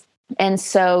 90s. And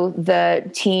so the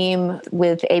team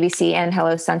with ABC and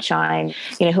Hello Sunshine,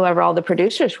 whoever all the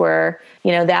producers were,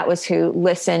 that was who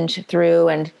listened through.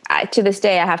 And to this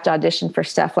day, I have to audition for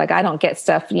stuff. Like, I don't get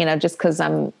stuff, just because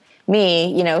I'm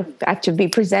me, I have to be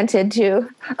presented to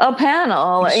a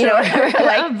panel, like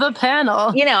the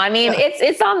panel,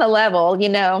 it's on the level,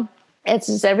 it's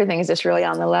just, everything is just really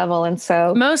on the level. And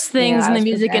so most things in the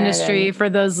music industry, for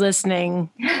those listening,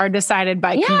 are decided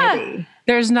by committee.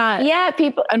 There's not,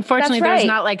 people, unfortunately, there's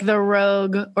not like the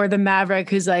rogue or the maverick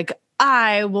who's like,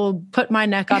 I will put my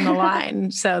neck on the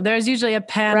line. So there's usually a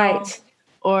panel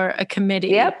or a committee.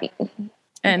 Yep.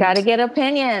 And got to get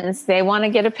opinions. They want to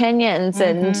get opinions.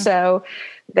 Mm-hmm. And so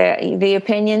the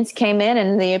opinions came in,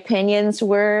 and the opinions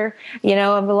were,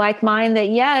 of a like mind that,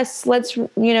 yes, let's,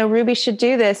 Ruby should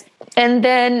do this. And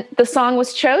then the song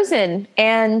was chosen.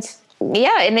 And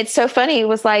and it's so funny. It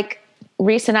was like,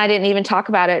 Reese and I didn't even talk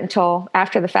about it until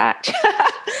after the fact.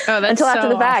 Until after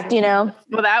the fact,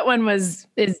 Well, that one is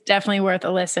definitely worth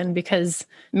a listen, because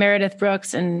Meredith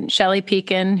Brooks and Shelley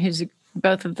Pekin, who's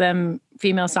both of them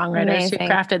female songwriters who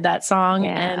crafted that song.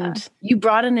 And you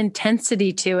brought an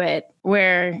intensity to it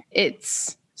where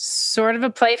it's sort of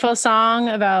a playful song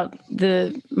about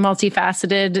the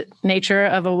multifaceted nature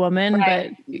of a woman, but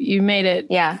you made it,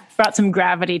 brought some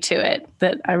gravity to it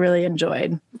that I really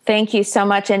enjoyed. Thank you so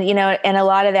much. And, and a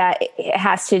lot of that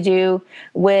has to do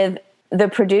with the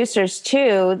producers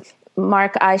too.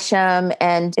 Mark Isham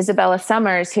and Isabella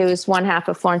Summers, who's one half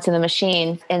of Florence and the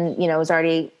Machine. And,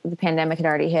 the pandemic had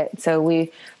already hit. So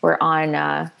we were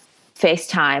on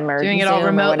FaceTime or doing it Zoom all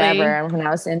remotely. Or whatever. And when I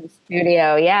was in the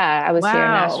studio, I was here in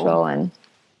Nashville, and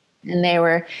they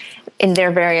were in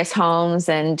their various homes,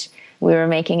 and we were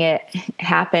making it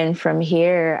happen from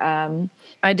here.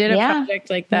 I did a project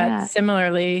like that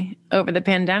similarly over the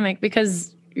pandemic,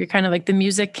 because you're kind of like, the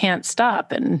music can't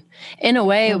stop. And in a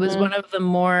way, it was one of the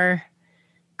more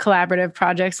collaborative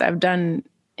projects I've done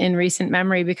in recent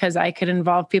memory, because I could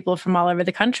involve people from all over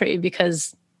the country,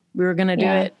 because we were going to do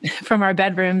it from our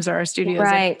bedrooms or our studios.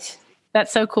 Right.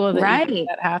 That's so cool that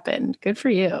that happened. Good for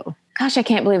you. Gosh, I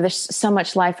can't believe there's so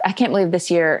much life. I can't believe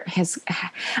this year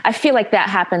I feel like that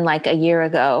happened like a year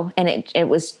ago, and it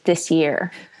was this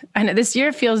year. I know this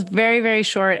year feels very, very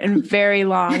short and very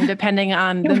long, depending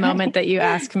on the moment that you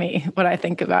ask me what I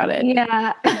think about it.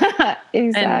 Yeah,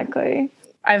 exactly. And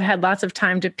I've had lots of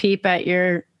time to peep at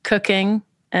your cooking,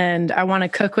 and I want to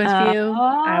cook with you.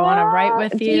 I want to write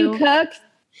with you. Do you cook?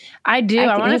 I do.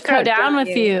 I want to throw down with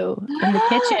you in the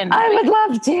kitchen. I would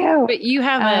love to. But you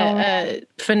have a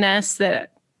finesse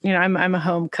that, I'm a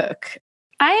home cook.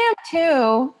 I am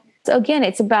too. So again,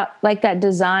 it's about like that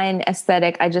design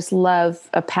aesthetic. I just love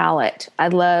a palette. I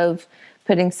love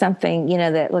putting something,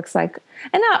 that looks like,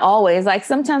 and not always, like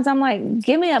sometimes I'm like,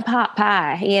 give me a pot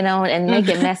pie, and make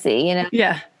it messy,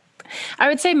 Yeah. I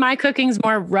would say my cooking's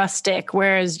more rustic,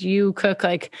 whereas you cook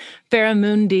like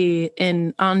barramundi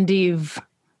in endive.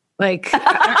 Like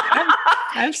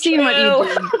I've seen what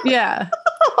you do. Yeah.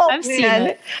 I've seen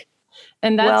it.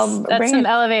 And that's some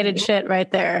elevated shit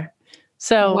right there.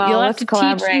 So you'll have to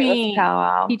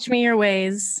teach me your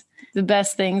ways, the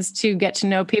best things to get to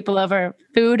know people over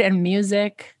food and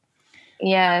music.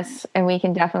 Yes. And we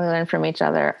can definitely learn from each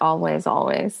other. Always,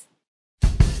 always.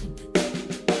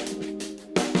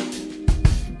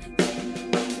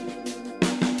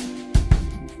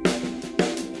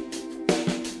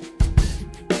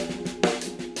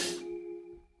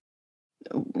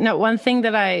 Now, one thing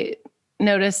that I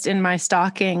noticed in my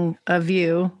stalking of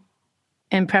you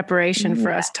in preparation for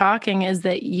us talking is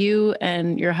that you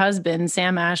and your husband,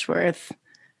 Sam Ashworth,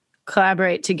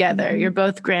 collaborate together. You're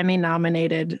both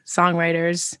Grammy-nominated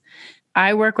songwriters.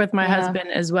 I work with my husband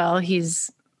as well.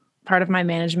 He's part of my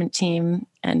management team,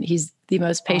 and he's the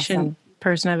most patient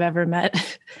person I've ever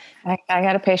met. I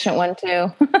got a patient one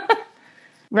too.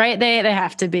 Right? They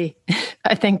have to be.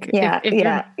 I think if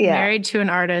you're married to an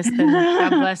artist, then God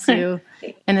bless you.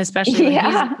 And especially when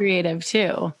he's creative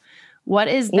too. What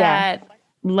is that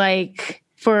like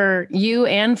for you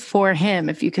and for him,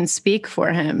 if you can speak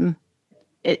for him?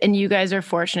 And you guys are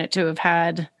fortunate to have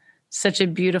had such a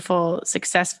beautiful,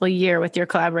 successful year with your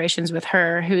collaborations with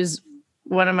her, who's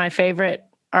one of my favorite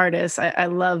artists. I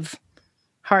love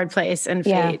Hard Place and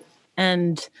Fate.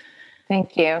 And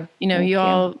thank you. You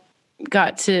all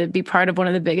got to be part of one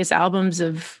of the biggest albums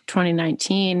of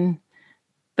 2019,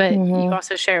 but you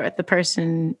also share it with the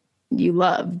person you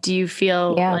love. Do you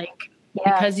feel like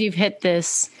because you've hit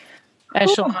this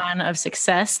echelon of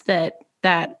success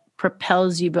that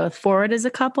propels you both forward as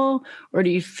a couple? Or do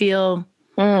you feel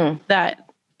that,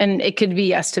 and it could be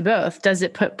yes to both, does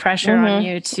it put pressure on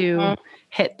you to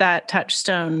hit that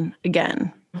touchstone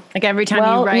again? Like every time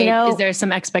you write, is there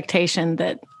some expectation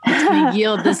that it's going to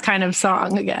yield this kind of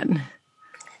song again?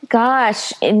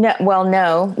 Gosh,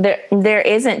 no, there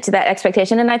isn't that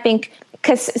expectation. And I think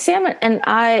because Sam and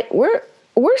I,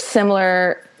 we're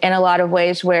similar in a lot of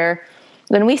ways, where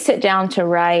when we sit down to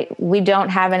write, we don't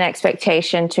have an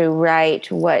expectation to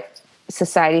write what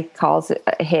society calls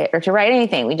a hit or to write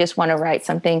anything. We just want to write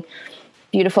something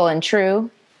beautiful and true.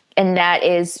 And that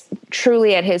is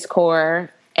truly at his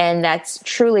core. And that's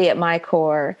truly at my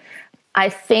core. I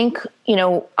think,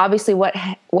 obviously what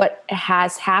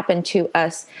has happened to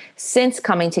us since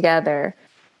coming together,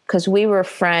 because we were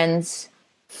friends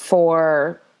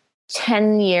for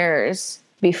 10 years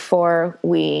before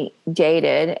we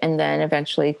dated and then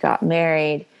eventually got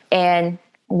married. And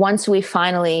once we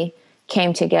finally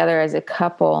came together as a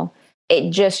couple,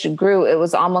 it just grew. It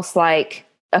was almost like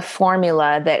a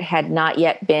formula that had not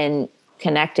yet been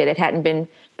connected. It hadn't been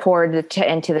poured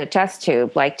into the test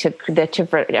tube,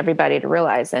 for everybody to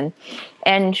realize.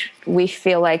 And we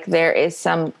feel like there is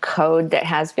some code that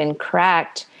has been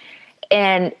cracked,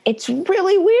 and it's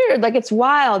really weird. Like, it's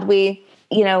wild. We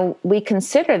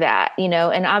consider that,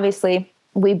 and obviously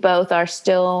we both are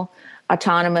still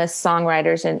autonomous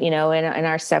songwriters and, in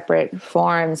our separate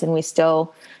forms, and we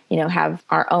still, have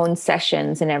our own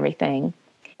sessions and everything.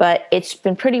 But it's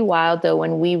been pretty wild though,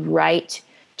 when we write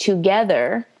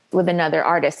together with another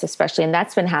artist, especially. And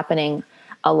that's been happening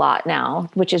a lot now,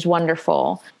 which is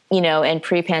wonderful. And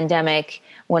pre-pandemic,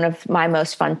 one of my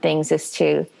most fun things is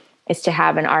to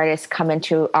have an artist come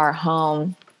into our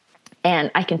home,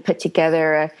 and I can put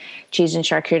together a cheese and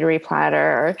charcuterie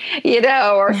platter,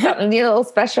 or something, a little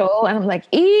special. And I'm like,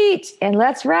 eat and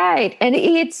let's write and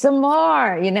eat some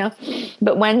more,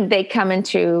 But when they come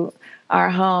into our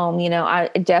home, I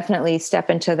definitely step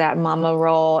into that mama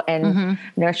role and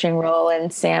nurturing role.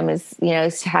 And Sam is,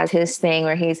 has his thing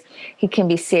where he can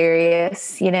be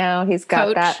serious, he's got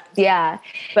Coach. that. Yeah.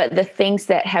 But the things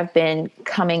that have been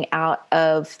coming out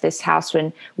of this house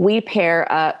when we pair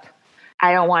up,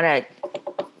 I don't want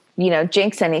to,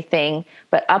 jinx anything,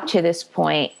 but up to this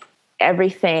point,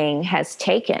 everything has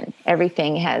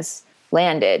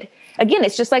landed. Again,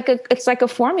 it's just like a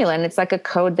formula, and it's like a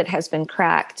code that has been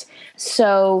cracked.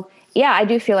 So yeah, I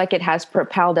do feel like it has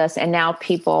propelled us, and now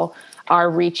people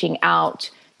are reaching out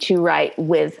to write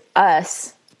with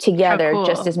us together. Cool.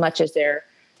 Just as much as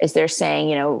they're saying,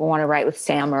 want to write with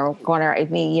Sam or want to write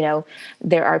with me.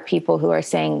 There are people who are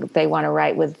saying they want to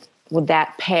write with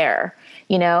that pair.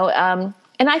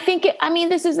 And I think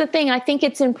this is the thing. I think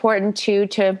it's important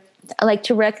to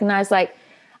recognize, like,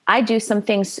 I do some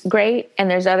things great and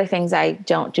there's other things I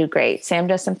don't do great. Sam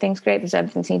does some things great. There's other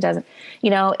things he doesn't,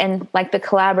 and like the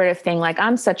collaborative thing, like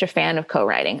I'm such a fan of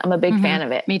co-writing. I'm a big fan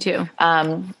of it. Me too.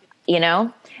 And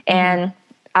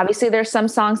obviously there's some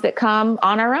songs that come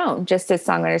on our own just as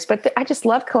songwriters, but I just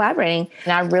love collaborating.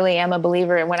 And I really am a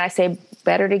believer. And when I say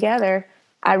better together,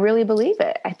 I really believe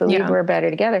it. I believe we're better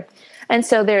together. And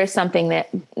so there is something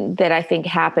that I think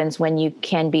happens when you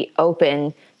can be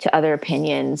open to other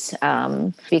opinions,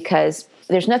 because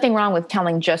there's nothing wrong with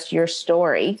telling just your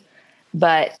story.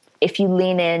 But if you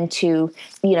lean into,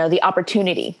 the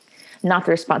opportunity, not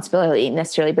the responsibility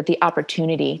necessarily, but the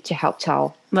opportunity to help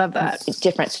tell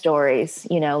different stories,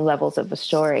 levels of a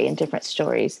story and different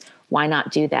stories, why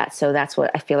not do that? So that's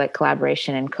what I feel like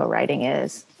collaboration and co-writing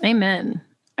is. Amen.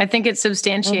 I think it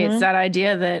substantiates that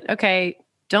idea that, okay,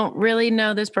 don't really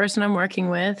know this person I'm working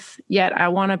with, yet I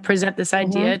want to present this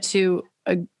idea to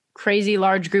a crazy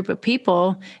large group of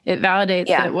people. It validates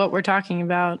that what we're talking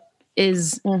about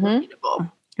is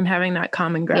relatable, and having that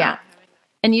common ground. Yeah.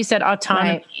 And you said autonomy.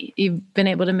 Right. You've been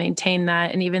able to maintain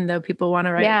that. And even though people want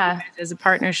to write as a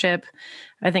partnership,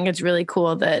 I think it's really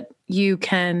cool that you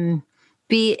can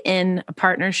be in a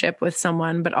partnership with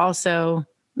someone, but also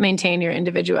maintain your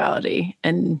individuality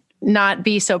and not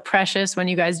be so precious when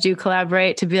you guys do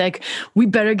collaborate to be like, we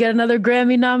better get another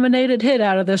Grammy nominated hit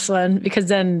out of this one, because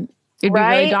then it'd be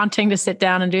really daunting to sit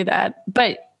down and do that.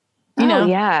 But you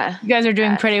guys are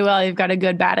doing pretty well. You've got a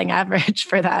good batting average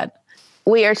for that.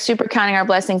 We are super counting our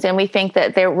blessings. And we think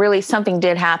that there really something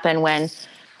did happen when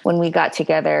we got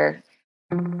together.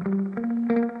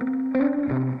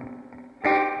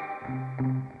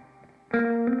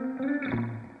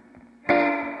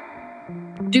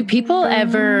 Do people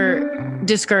ever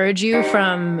discourage you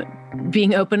from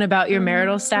being open about your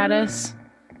marital status?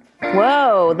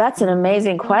 Whoa, that's an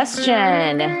amazing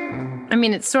question. I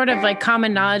mean, it's sort of like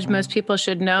common knowledge. Most people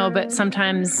should know, but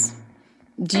sometimes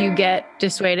do you get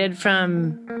dissuaded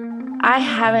from? I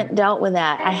haven't dealt with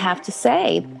that. I have to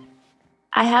say,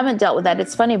 I haven't dealt with that.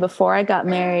 It's funny, before I got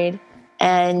married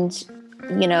and,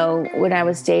 you know, when I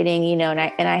was dating, you know,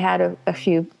 and I had a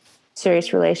few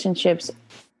serious relationships,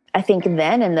 I think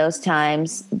then in those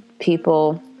times,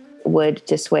 people would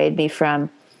dissuade me from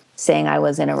saying I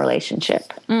was in a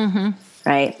relationship,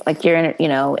 right? Like you're in it, you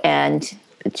know, and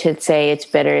to say it's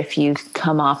better if you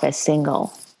come off as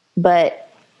single. But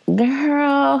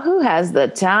girl, who has the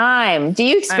time? Do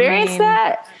you experience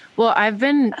that? Well, I've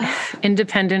been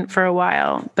independent for a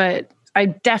while, but I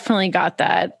definitely got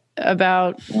that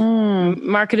about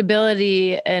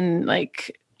marketability and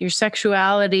like your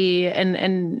sexuality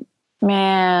and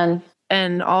Man.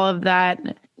 and all of that.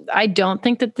 I don't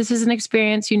think that this is an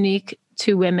experience unique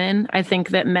to women. I think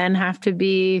that men have to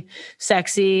be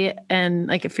sexy, and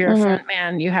like if you're a front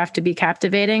man, you have to be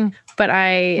captivating. But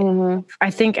I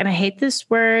think, and I hate this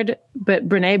word, but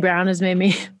Brene Brown has made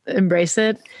me embrace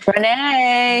it.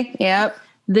 Brene, yep.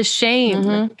 The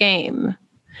shame game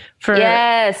for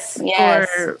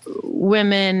for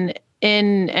women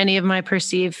in any of my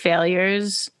perceived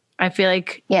failures. I feel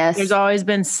like there's always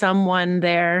been someone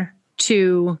there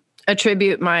to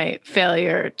attribute my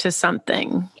failure to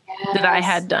something that I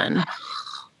had done.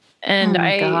 And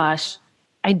I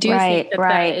do think that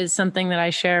that is something that I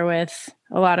share with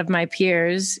a lot of my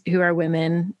peers who are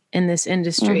women in this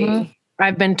industry.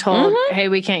 I've been told, hey,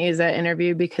 we can't use that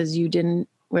interview because you didn't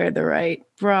wear the right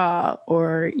bra,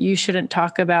 or you shouldn't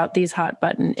talk about these hot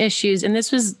button issues. And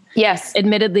this was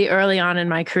admittedly early on in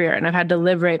my career, and I've had to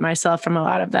liberate myself from a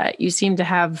lot of that. You seem to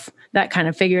have that kind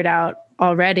of figured out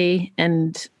already.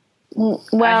 And I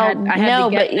had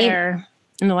to get there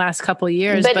in the last couple of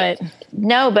years, but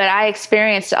I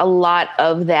experienced a lot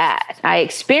of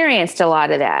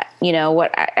that. You know,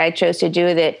 what I chose to do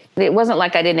with it. It wasn't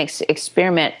like I didn't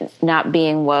experiment not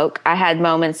being woke. I had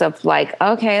moments of like,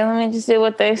 okay, let me just do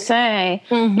what they say,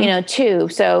 you know, too.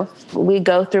 So we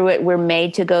go through it. We're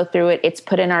made to go through it. It's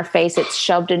put in our face. It's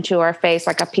shoved into our face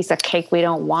like a piece of cake we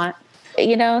don't want.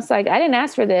 You know, it's like, I didn't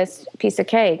ask for this piece of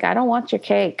cake. I don't want your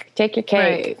cake. Take your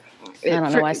cake. Right. I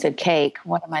don't know why I said cake.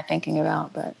 What am I thinking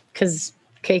about? But because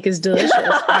cake is delicious.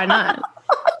 Why not?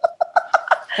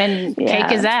 And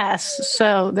cake is ass.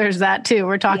 So there's that too.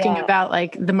 We're talking about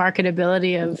like the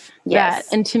marketability of that.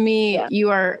 And to me, you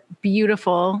are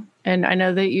beautiful. And I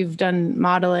know that you've done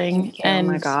modeling. And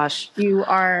oh my gosh. You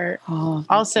are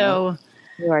also.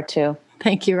 You are too.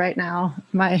 Thank you right now.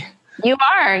 You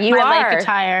are. Life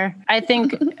attire. I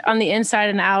think on the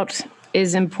inside and out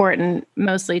is important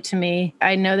mostly to me.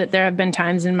 I know that there have been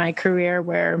times in my career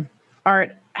where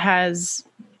art has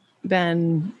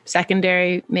been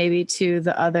secondary maybe to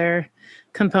the other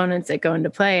components that go into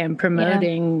play and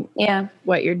promoting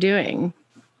what you're doing.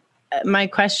 My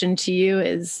question to you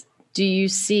is, do you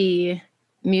see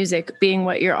music being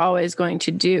what you're always going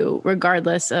to do,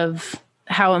 regardless of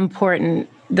how important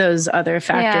those other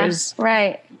factors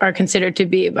are considered to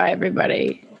be by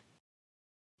everybody?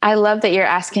 I love that you're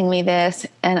asking me this,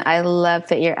 and I love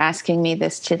that you're asking me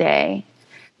this today.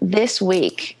 This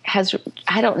week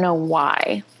I don't know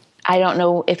why. I don't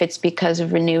know if it's because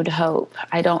of renewed hope.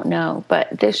 I don't know.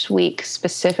 But this week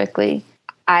specifically,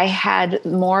 I had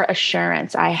more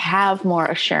assurance. I have more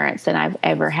assurance than I've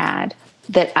ever had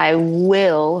that I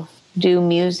will do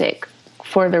music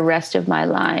for the rest of my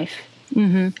life.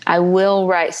 I will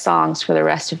write songs for the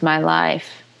rest of my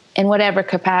life in whatever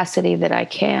capacity that I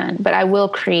can. But I will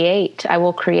create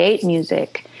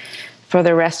music for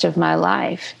the rest of my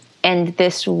life. And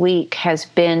this week has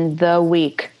been the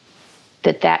week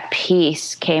that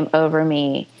peace came over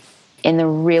me in the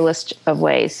realest of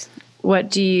ways.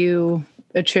 What do you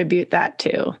attribute that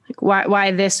to? Like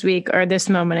why this week or this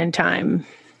moment in time?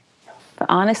 But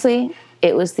honestly,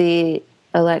 it was the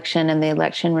election and the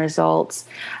election results.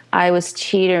 I was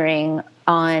teetering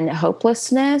on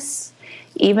hopelessness,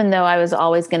 even though I was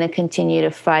always going to continue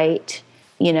to fight,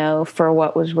 you know, for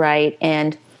what was right.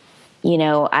 And, you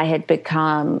know, I had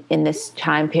become in this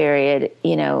time period,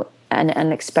 you know, an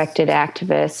unexpected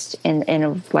activist in a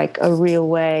real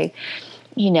way,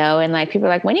 you know, and like people are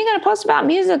like, when are you going to post about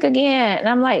music again? And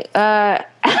I'm like,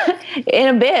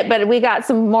 in a bit, but we got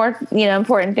some more, you know,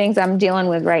 important things I'm dealing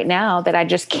with right now that I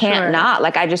just can't not,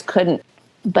 like I just couldn't.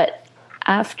 But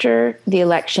after the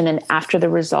election and after the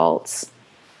results,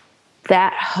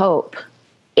 that hope,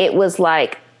 it was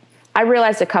like, I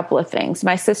realized a couple of things.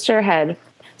 My sister had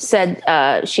said,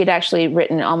 she'd actually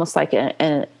written almost like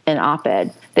an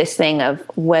op-ed, this thing of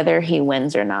whether he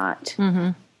wins or not.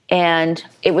 And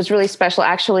it was really special.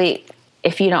 Actually,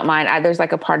 if you don't mind, there's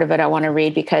like a part of it I want to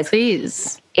read because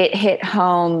please, it hit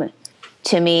home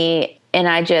to me. And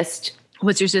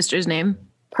what's your sister's name?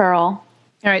 Pearl.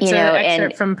 All right. So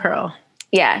excerpt from Pearl.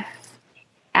 Yeah.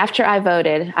 After I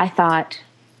voted, I thought,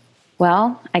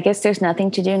 well, I guess there's nothing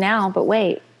to do now, but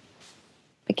wait.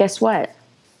 But guess what?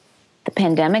 The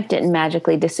pandemic didn't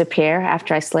magically disappear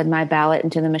after I slid my ballot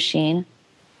into the machine.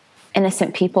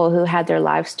 Innocent people who had their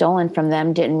lives stolen from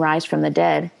them didn't rise from the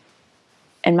dead.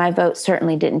 And my vote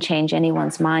certainly didn't change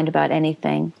anyone's mind about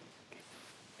anything.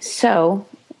 So,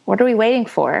 what are we waiting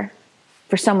for?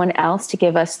 For someone else to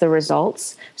give us the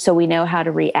results so we know how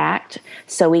to react,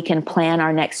 so we can plan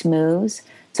our next moves,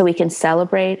 so we can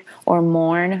celebrate or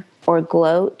mourn or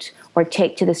gloat or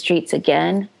take to the streets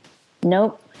again?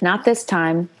 Nope, not this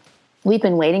time. We've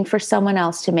been waiting for someone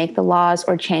else to make the laws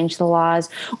or change the laws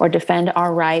or defend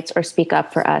our rights or speak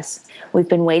up for us. We've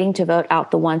been waiting to vote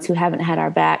out the ones who haven't had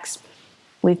our backs.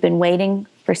 We've been waiting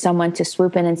for someone to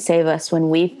swoop in and save us when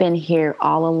we've been here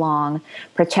all along,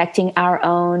 protecting our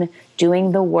own,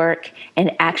 doing the work,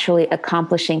 and actually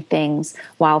accomplishing things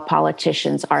while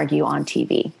politicians argue on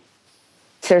TV.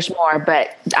 There's more,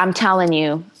 but I'm telling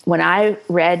you, when I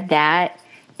read that,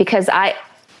 because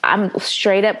I'm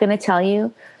straight up going to tell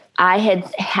you, I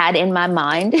had in my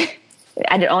mind,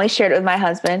 I only shared it with my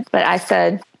husband, but I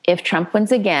said, if Trump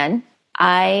wins again,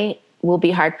 I will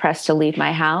be hard pressed to leave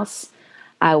my house.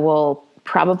 I will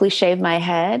probably shave my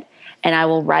head and I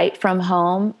will write from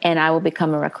home and I will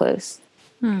become a recluse.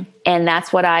 And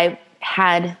that's what I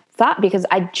had thought because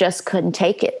I just couldn't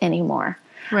take it anymore.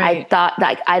 Right. I thought,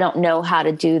 like, I don't know how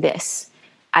to do this.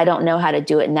 I don't know how to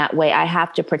do it in that way. I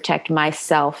have to protect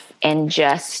myself and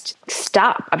just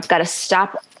stop. I've got to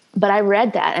stop. But I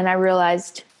read that and I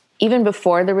realized, even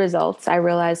before the results, I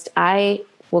realized I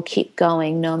will keep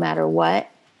going no matter what.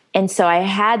 And so I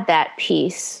had that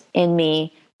peace in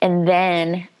me. And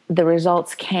then the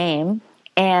results came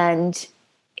and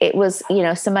it was,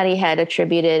 somebody had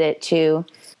attributed it to,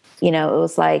 it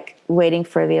was like waiting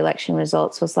for the election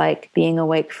results was like being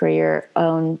awake for your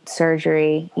own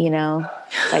surgery,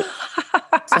 like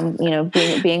some,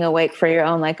 being awake for your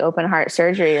own like open heart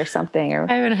surgery or something. Or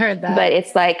I haven't heard that. But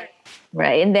it's like,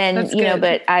 right. And then,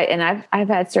 but I've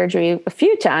had surgery a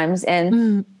few times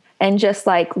and just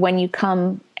like when you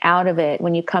come out of it,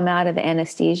 when you come out of the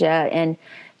anesthesia and,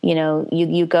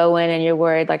 you go in and you're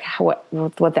worried like what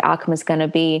the outcome is going to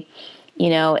be,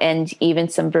 and even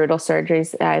some brutal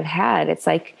surgeries that I've had, it's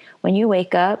like when you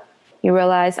wake up, you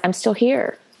realize I'm still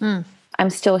here. I'm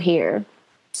still here.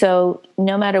 So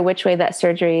no matter which way that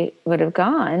surgery would have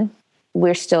gone,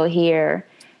 we're still here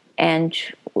and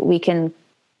we can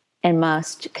and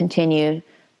must continue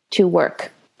to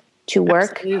work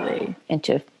Absolutely. And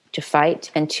to fight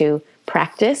and to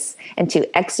practice and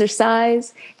to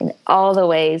exercise in all the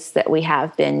ways that we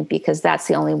have been, because that's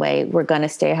the only way we're going to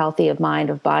stay healthy of mind,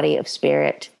 of body, of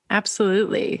spirit.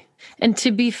 Absolutely. And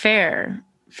to be fair,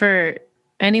 for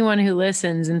anyone who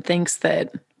listens and thinks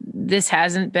that this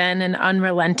hasn't been an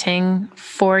unrelenting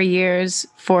 4 years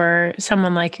for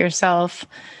someone like yourself,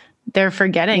 they're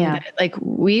forgetting that like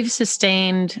we've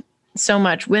sustained so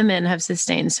much. Women have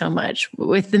sustained so much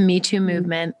with the Me Too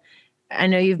movement. I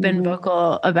know you've been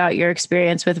vocal about your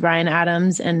experience with Ryan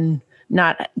Adams and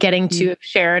not getting to have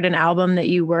shared an album that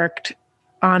you worked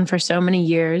on for so many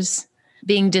years,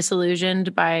 being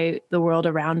disillusioned by the world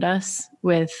around us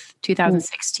with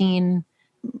 2016,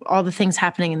 all the things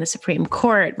happening in the Supreme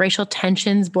Court, racial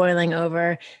tensions boiling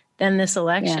over, then this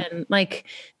election. Yeah. Like,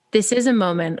 this is a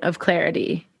moment of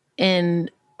clarity in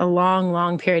a long,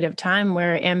 long period of time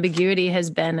where ambiguity has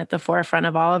been at the forefront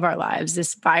of all of our lives.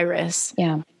 This virus,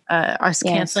 us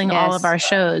canceling all of our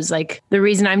shows. Like, the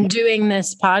reason I'm doing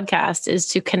this podcast is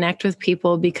to connect with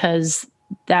people because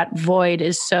that void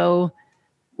is so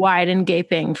wide and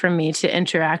gaping for me to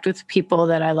interact with people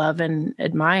that I love and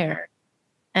admire.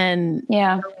 And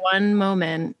for one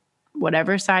moment,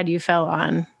 whatever side you fell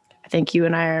on, I think you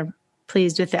and I are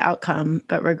pleased with the outcome.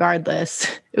 But regardless,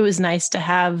 it was nice to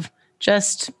have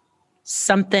just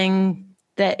something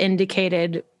that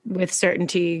indicated with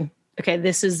certainty, okay,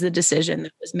 this is the decision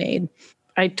that was made.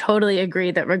 I totally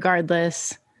agree that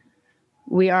regardless,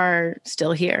 we are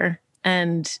still here.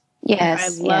 And I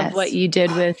love what you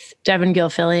did with Devin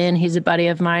Gilfillian. He's a buddy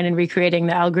of mine, and recreating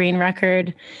the Al Green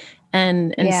record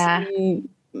and seeing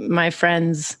my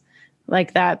friends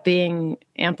like that being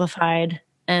amplified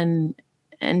and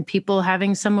people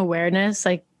having some awareness,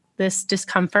 like this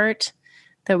discomfort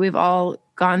that we've all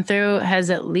gone through has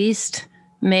at least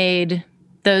made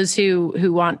those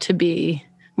who want to be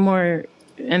more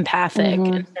empathic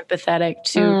and sympathetic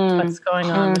to what's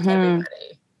going on with everybody.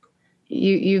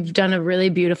 you've done a really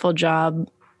beautiful job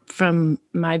from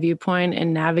my viewpoint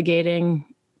in navigating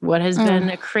what has been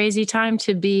a crazy time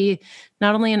to be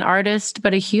not only an artist,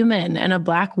 but a human and a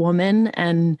Black woman.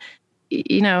 And,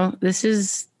 this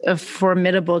is a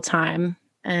formidable time.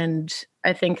 And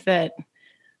I think that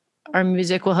our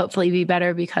music will hopefully be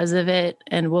better because of it,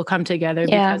 and we'll come together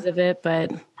because of it.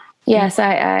 But yes,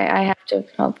 I have to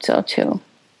hope so too.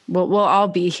 We'll all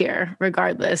be here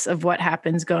regardless of what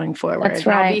happens going forward. That's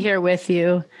right. I'll be here with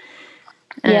you.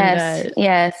 And,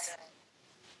 yes.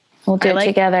 We'll do it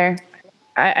together.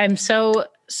 I'm so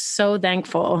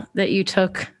thankful that you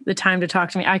took the time to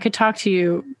talk to me. I could talk to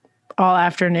you all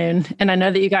afternoon, and I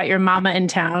know that you got your mama in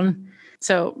town.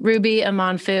 So Ruby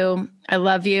Amanfu, I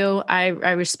love you. I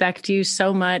respect you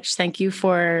so much. Thank you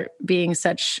for being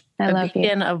such a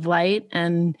beacon of light,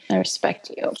 and I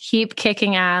respect you. Keep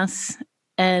kicking ass.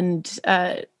 And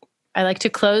I like to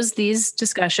close these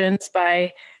discussions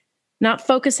by not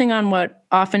focusing on what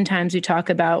oftentimes we talk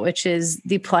about, which is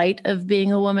the plight of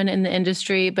being a woman in the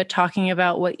industry, but talking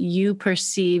about what you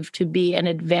perceive to be an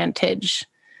advantage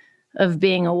of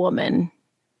being a woman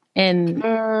in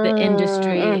the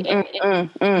industry,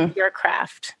 in your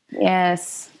craft.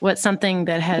 Yes. What's something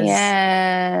that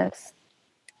has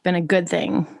been a good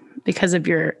thing because of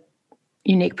your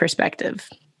unique perspective?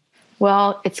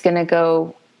 Well, it's going to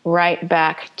go right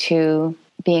back to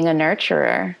being a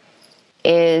nurturer.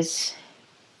 Is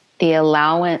the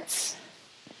allowance,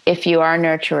 if you are a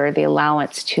nurturer, the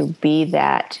allowance to be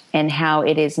that, and how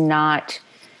it is not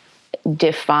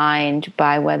defined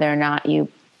by whether or not you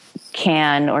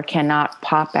can or cannot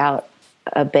pop out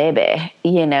a baby,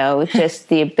 just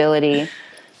the ability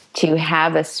to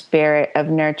have a spirit of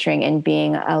nurturing and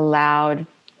being allowed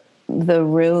the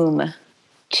room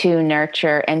to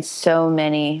nurture. And so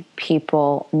many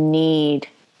people need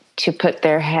to put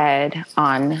their head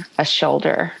on a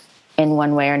shoulder in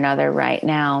one way or another right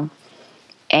now.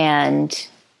 And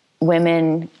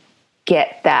women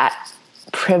get that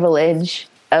privilege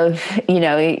of,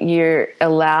 you're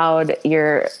allowed,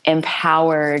 you're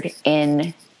empowered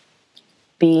in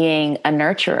being a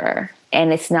nurturer.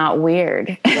 And it's not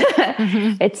weird.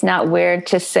 It's not weird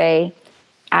to say,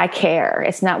 I care.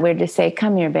 It's not weird to say,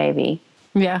 come here, baby.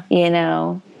 Yeah.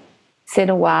 Sit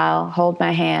a while, hold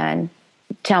my hand,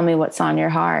 tell me what's on your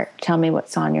heart, tell me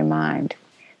what's on your mind.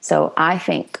 So I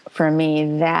think for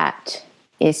me, that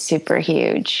is super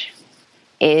huge,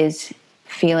 is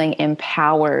feeling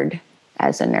empowered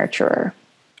as a nurturer.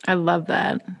 I love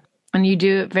that. And you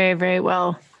do it very, very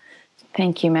well.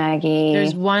 Thank you, Maggie.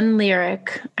 There's one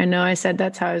lyric. I know I said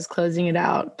that's how I was closing it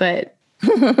out, but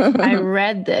I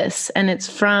read this, and it's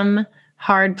from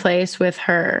Hard Place with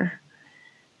Her.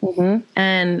 Mm-hmm.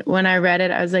 And when I read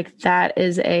it, I was like, that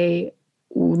is a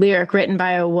lyric written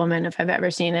by a woman, if I've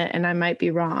ever seen it, and I might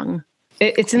be wrong.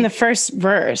 It's in the first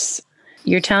verse.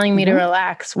 You're telling me to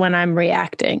relax when I'm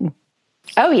reacting.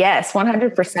 Oh, yes,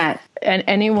 100%. And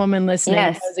any woman listening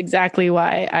knows exactly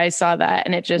why I saw that,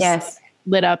 and it just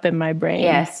lit up in my brain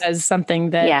as something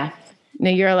that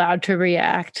you're allowed to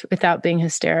react without being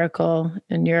hysterical,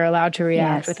 and you're allowed to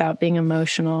react without being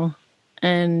emotional.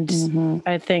 And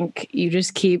I think you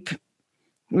just keep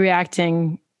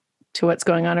reacting to what's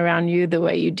going on around you the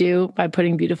way you do by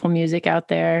putting beautiful music out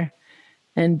there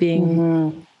and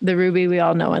being the Ruby we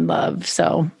all know and love.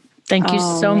 So thank you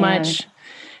so much.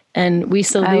 And we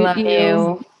salute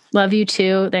you. Love you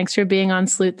too. Thanks for being on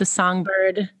Salute the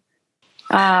Songbird.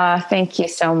 Thank you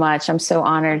so much. I'm so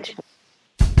honored.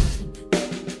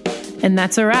 And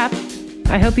that's a wrap.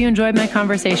 I hope you enjoyed my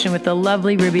conversation with the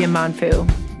lovely Ruby Amanfu.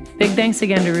 Big thanks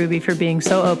again to Ruby for being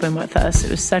so open with us. It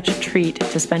was such a treat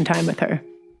to spend time with her.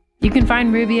 You can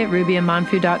find Ruby at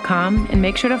rubyamanfu.com, and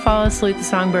make sure to follow Salute the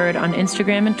Songbird on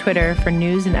Instagram and Twitter for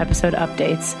news and episode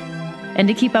updates. And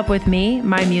to keep up with me,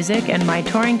 my music, and my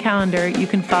touring calendar, you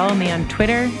can follow me on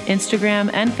Twitter,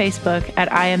 Instagram, and Facebook at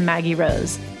I Am Maggie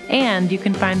Rose. And you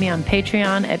can find me on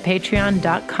Patreon at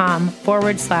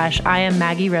patreon.com/I Am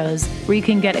Maggie Rose, where you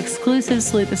can get exclusive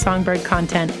Salute the Songbird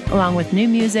content, along with new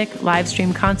music, live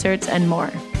stream concerts, and more.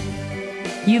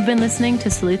 You've been listening to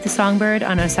Salute the Songbird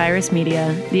on Osiris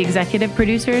Media. The executive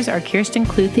producers are Kirsten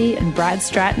Cluthy and Brad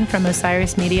Stratton from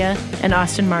Osiris Media, and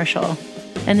Austin Marshall.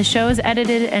 And the show is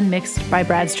edited and mixed by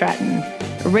Brad Stratton.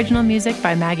 Original music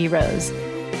by Maggie Rose.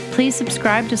 Please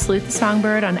subscribe to Salute the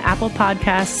Songbird on Apple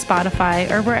Podcasts,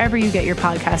 Spotify, or wherever you get your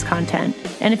podcast content.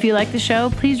 And if you like the show,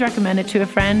 please recommend it to a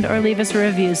friend or leave us a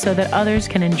review so that others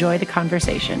can enjoy the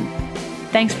conversation.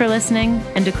 Thanks for listening,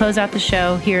 and to close out the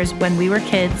show, here's When We Were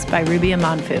Kids by Ruby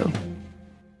Amanfu.